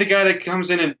got to be the guy that comes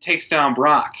in and takes down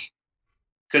Brock.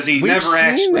 Because he never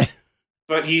actually...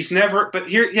 But he's never... But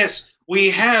here, yes, we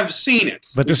have seen it.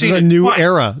 But this is a new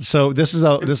era, so this is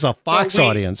a Fox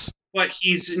audience. But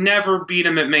he's never beat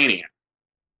him at Mania.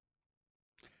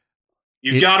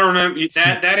 You got to remember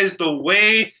that is the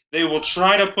way they will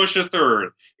try to push a third.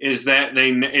 Is that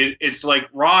it's like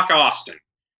Rock Austin.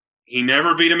 He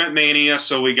never beat him at Mania,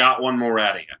 so we got one more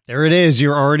out of you. There it is.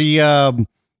 You're already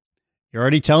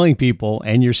telling people,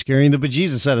 and you're scaring the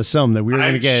bejesus out of some that we're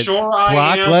going to get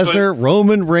Brock Lesnar,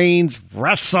 Roman Reigns,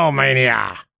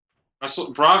 WrestleMania.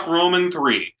 Brock Roman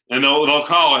 3, and they'll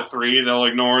call it 3. They'll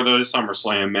ignore the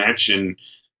SummerSlam match and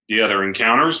the other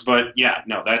encounters. But yeah,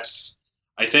 no,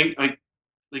 I think like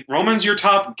Roman's your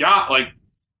top guy. Like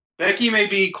Becky may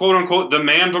be quote unquote the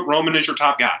man, but Roman is your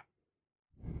top guy.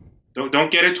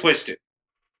 Don't get it twisted.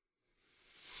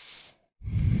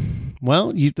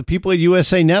 Well, the people at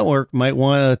USA Network might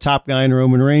want a top guy in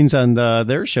Roman Reigns on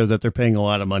their show that they're paying a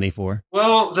lot of money for.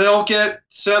 Well, they'll get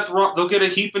they'll get a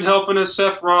heaping helping of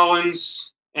Seth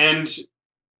Rollins and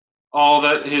all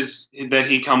that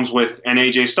he comes with, and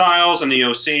AJ Styles and the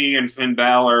OC and Finn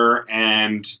Balor,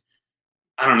 and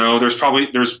I don't know. There's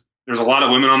a lot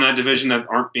of women on that division that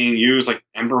aren't being used. Like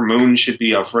Ember Moon should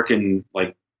be a freaking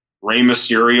like Rey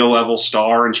Mysterio level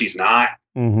star, and she's not.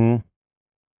 Mm-hmm.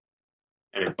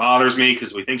 And it bothers me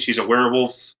because we think she's a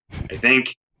werewolf. I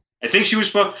think she was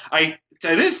supposed. To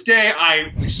this day,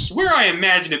 I swear I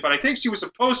imagined it, but I think she was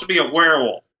supposed to be a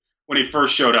werewolf when he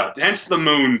first showed up. Hence the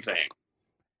moon thing.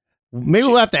 Maybe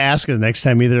we'll have to ask her the next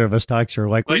time either of us talk to her.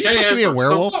 Like, are you supposed to be a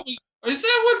werewolf? So is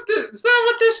that what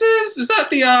this is? Is that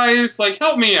the eyes? Like,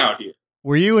 help me out here.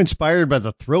 Were you inspired by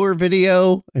the Thriller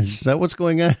video? Is that what's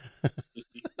going on?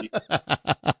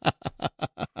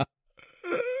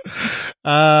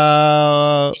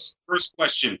 First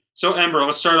question. So, Ember,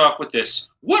 let's start off with this.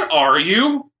 What are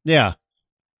you? Yeah.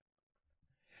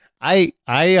 I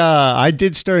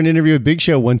did start an interview with Big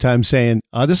Show one time saying,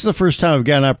 this is the first time I've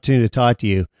got an opportunity to talk to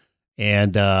you.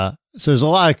 And so there's a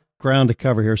lot of ground to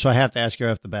cover here. So I have to ask you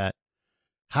off the bat,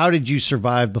 how did you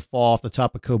survive the fall off the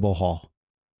top of Cobo Hall?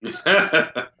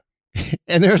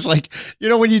 And there's like,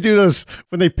 when you do those,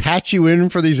 when they patch you in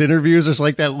for these interviews, there's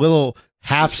like that little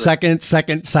second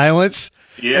silence.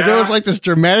 Yeah. And there was like this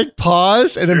dramatic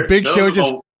pause, and then Big Show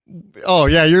just, oh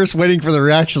yeah, you're just waiting for the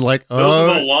reaction. Like, those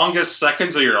are the longest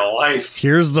seconds of your life.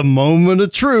 Here's the moment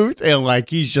of truth. And like,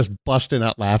 he's just busting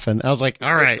out laughing. I was like,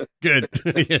 all right, good.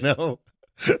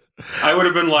 I would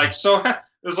have been like, so what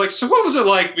was it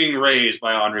like being raised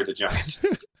by Andre the Giant?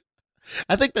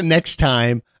 I think the next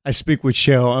time I speak with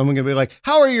Show, I'm going to be like,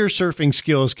 how are your surfing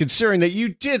skills considering that you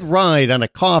did ride on a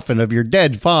coffin of your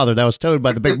dead father that was towed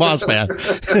by the Big Boss Man?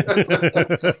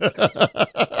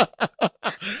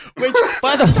 Which,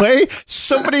 by the way,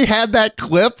 somebody had that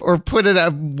clip or put it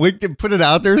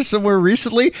out there somewhere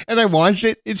recently, and I watched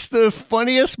it. It's the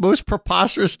funniest, most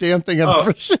preposterous damn thing I've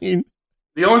ever seen.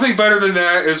 The only thing better than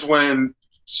that is when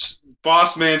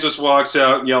Boss Man just walks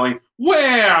out yelling,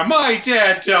 "Where? My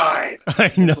dad died."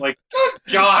 I know. It's like,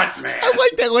 good God, man. I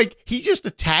like that. Like, he just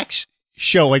attacks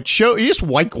Show. Like, Show, he just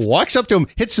walks up to him,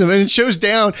 hits him, and Show's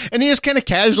down, and he just kind of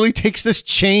casually takes this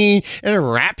chain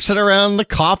and wraps it around the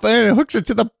coffin and hooks it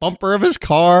to the bumper of his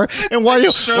car. And while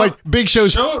Big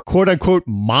Show's quote unquote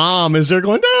mom is there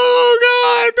going, "No,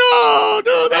 God,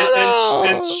 no."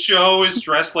 And Show is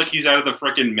dressed like he's out of the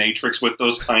frickin' Matrix with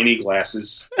those tiny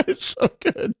glasses. It's so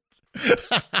good.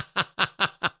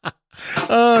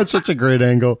 Oh, it's such a great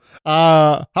angle.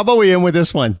 How about we end with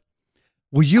this one?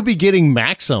 Will you be getting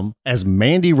Maxim as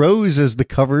Mandy Rose as the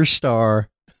cover star?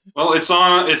 Well, it's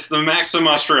the Maxim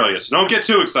Australia, so don't get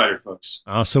too excited, folks.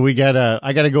 Oh, so I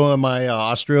gotta go on my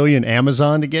Australian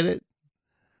Amazon to get it?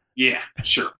 Yeah,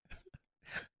 sure.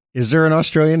 Is there an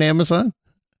Australian Amazon?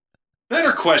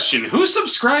 Better question. Who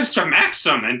subscribes to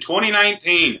Maxim in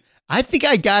 2019? I think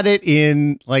I got it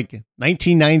in like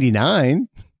 1999.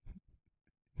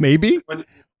 Maybe. When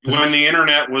the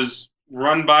internet was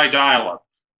run by dial-up.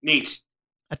 Neat.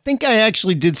 I think I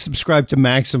actually did subscribe to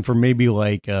Maxim for maybe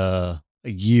like a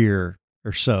year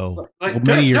or so. Like,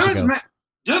 many years ago.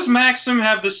 Does Maxim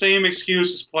have the same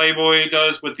excuse as Playboy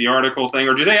does with the article thing?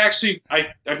 Or do they actually...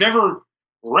 I've never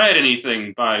read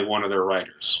anything by one of their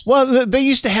writers. Well, they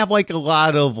used to have like a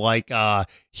lot of like,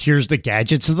 here's the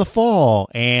gadgets of the fall,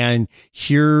 and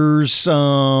here's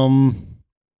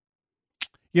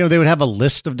they would have a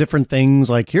list of different things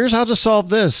like, here's how to solve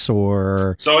this,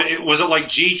 or. So was it like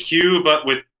GQ, but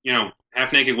with,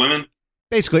 half naked women?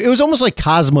 Basically, it was almost like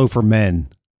Cosmo for men.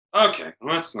 Okay.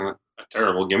 Well, that's not a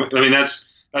terrible gimmick. I mean, that's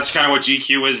kind of what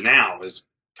GQ is now, is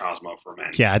Cosmo for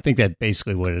men. Yeah, I think that's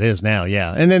basically what it is now.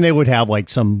 Yeah. And then they would have like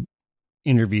some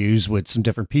interviews with some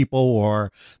different people,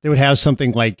 or they would have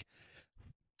something like,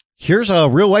 here's a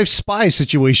real life spy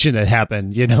situation that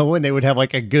happened, and they would have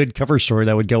like a good cover story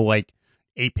that would go like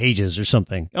 8 pages or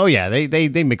something. Oh yeah.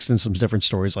 They mixed in some different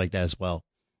stories like that as well.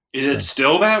 Is it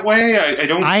still that way?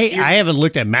 I haven't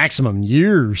looked at Maximum in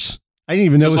years. I didn't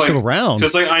even know it was still around.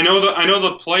 Because I know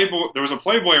the Playboy. There was a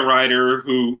Playboy writer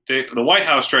who the White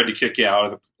House tried to kick you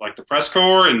out of the press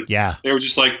corps, and they were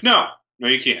just like, no,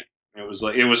 you can't. It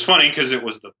was funny because it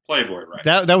was the Playboy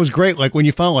writer. That was great. Like when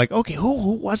you found like, okay,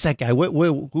 who was that guy?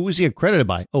 Who was he accredited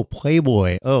by? Oh,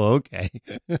 Playboy. Oh, okay.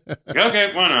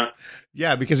 Okay, why not?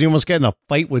 Yeah, because you almost get in a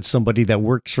fight with somebody that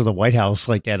works for the White House,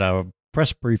 like at a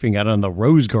press briefing out on the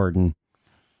Rose Garden.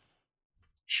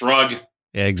 Shrug.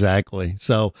 Yeah, exactly.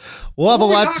 So we'll have a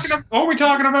lot. What were we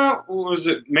talking about? Was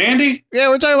it Mandy? Yeah,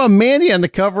 we're talking about Mandy on the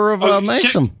cover of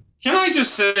Maxim. Can I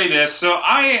just say this? So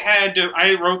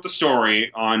I wrote the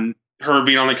story on her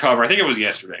being on the cover. I think it was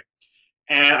yesterday,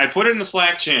 and I put it in the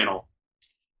Slack channel.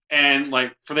 And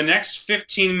like for the next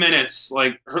 15 minutes,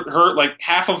 like her like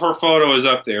half of her photo is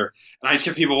up there, and I just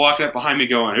get people walking up behind me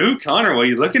going, "Ooh, Connor, what are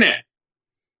you looking at?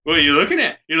 What are you looking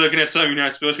at? You're looking at something you're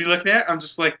not supposed to be looking at." I'm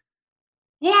just like,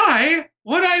 why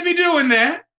would I be doing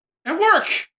that at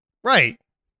work? Right.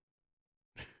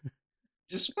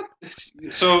 So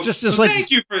like,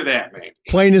 thank you for that, man.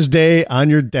 Plain as day on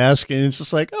your desk, and it's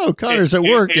just like, oh, Connor's at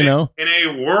work, in a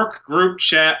work group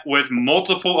chat with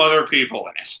multiple other people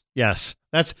in it. Yes,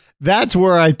 that's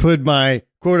where I put my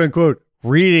quote unquote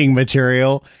reading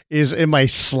material, is in my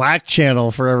Slack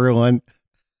channel for everyone.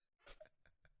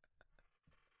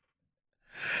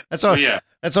 That's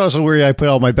also where I put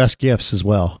all my best gifts as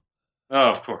well. Oh,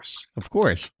 of course. Of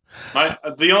course.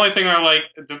 The only thing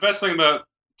the best thing about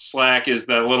Slack is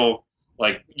that little,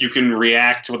 like, you can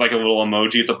react with like a little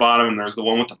emoji at the bottom, and there's the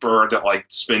one with the bird that like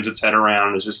spins its head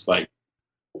around. It's just like,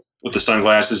 with the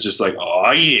sunglasses, just like, oh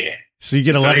yeah. So you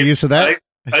get a lot of use of that?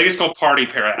 I think it's called Party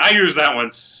Parrot. I use that one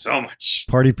so much.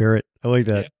 Party Parrot. I like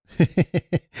that.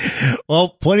 Yeah. Well,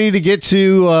 plenty to get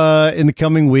to in the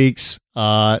coming weeks.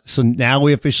 So now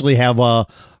we officially have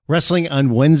wrestling on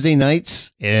Wednesday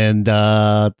nights, and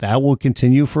that will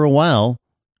continue for a while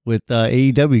with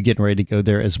AEW getting ready to go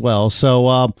there as well.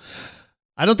 So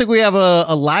I don't think we have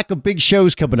a lack of big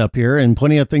shows coming up here, and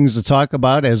plenty of things to talk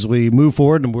about as we move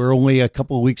forward. And we're only a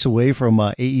couple of weeks away from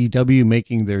AEW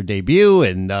making their debut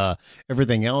and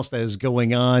everything else that is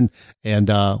going on. And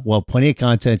plenty of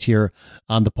content here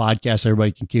on the podcast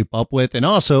everybody can keep up with. And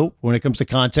also, when it comes to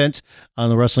content on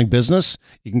the wrestling business,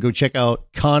 you can go check out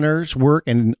Connor's work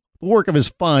and the work of his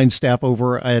fine staff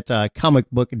over at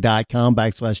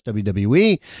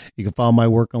comicbook.com/WWE. You can follow my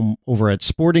work over at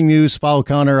Sporting News. Follow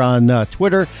Connor on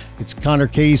Twitter. It's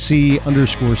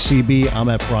ConnorKC_CB. I'm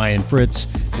at Brian Fritz.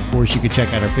 Of course, you can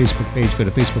check out our Facebook page. Go to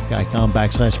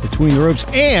facebook.com/Between the Ropes.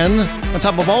 And on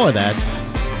top of all of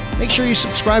that, make sure you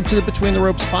subscribe to the Between the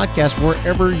Ropes podcast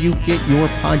wherever you get your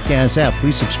podcasts at.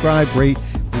 Please subscribe, rate,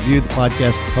 review the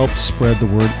podcast, help spread the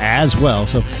word as well.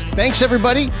 So thanks,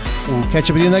 everybody. We'll catch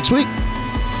up with you next week.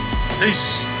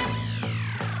 Peace.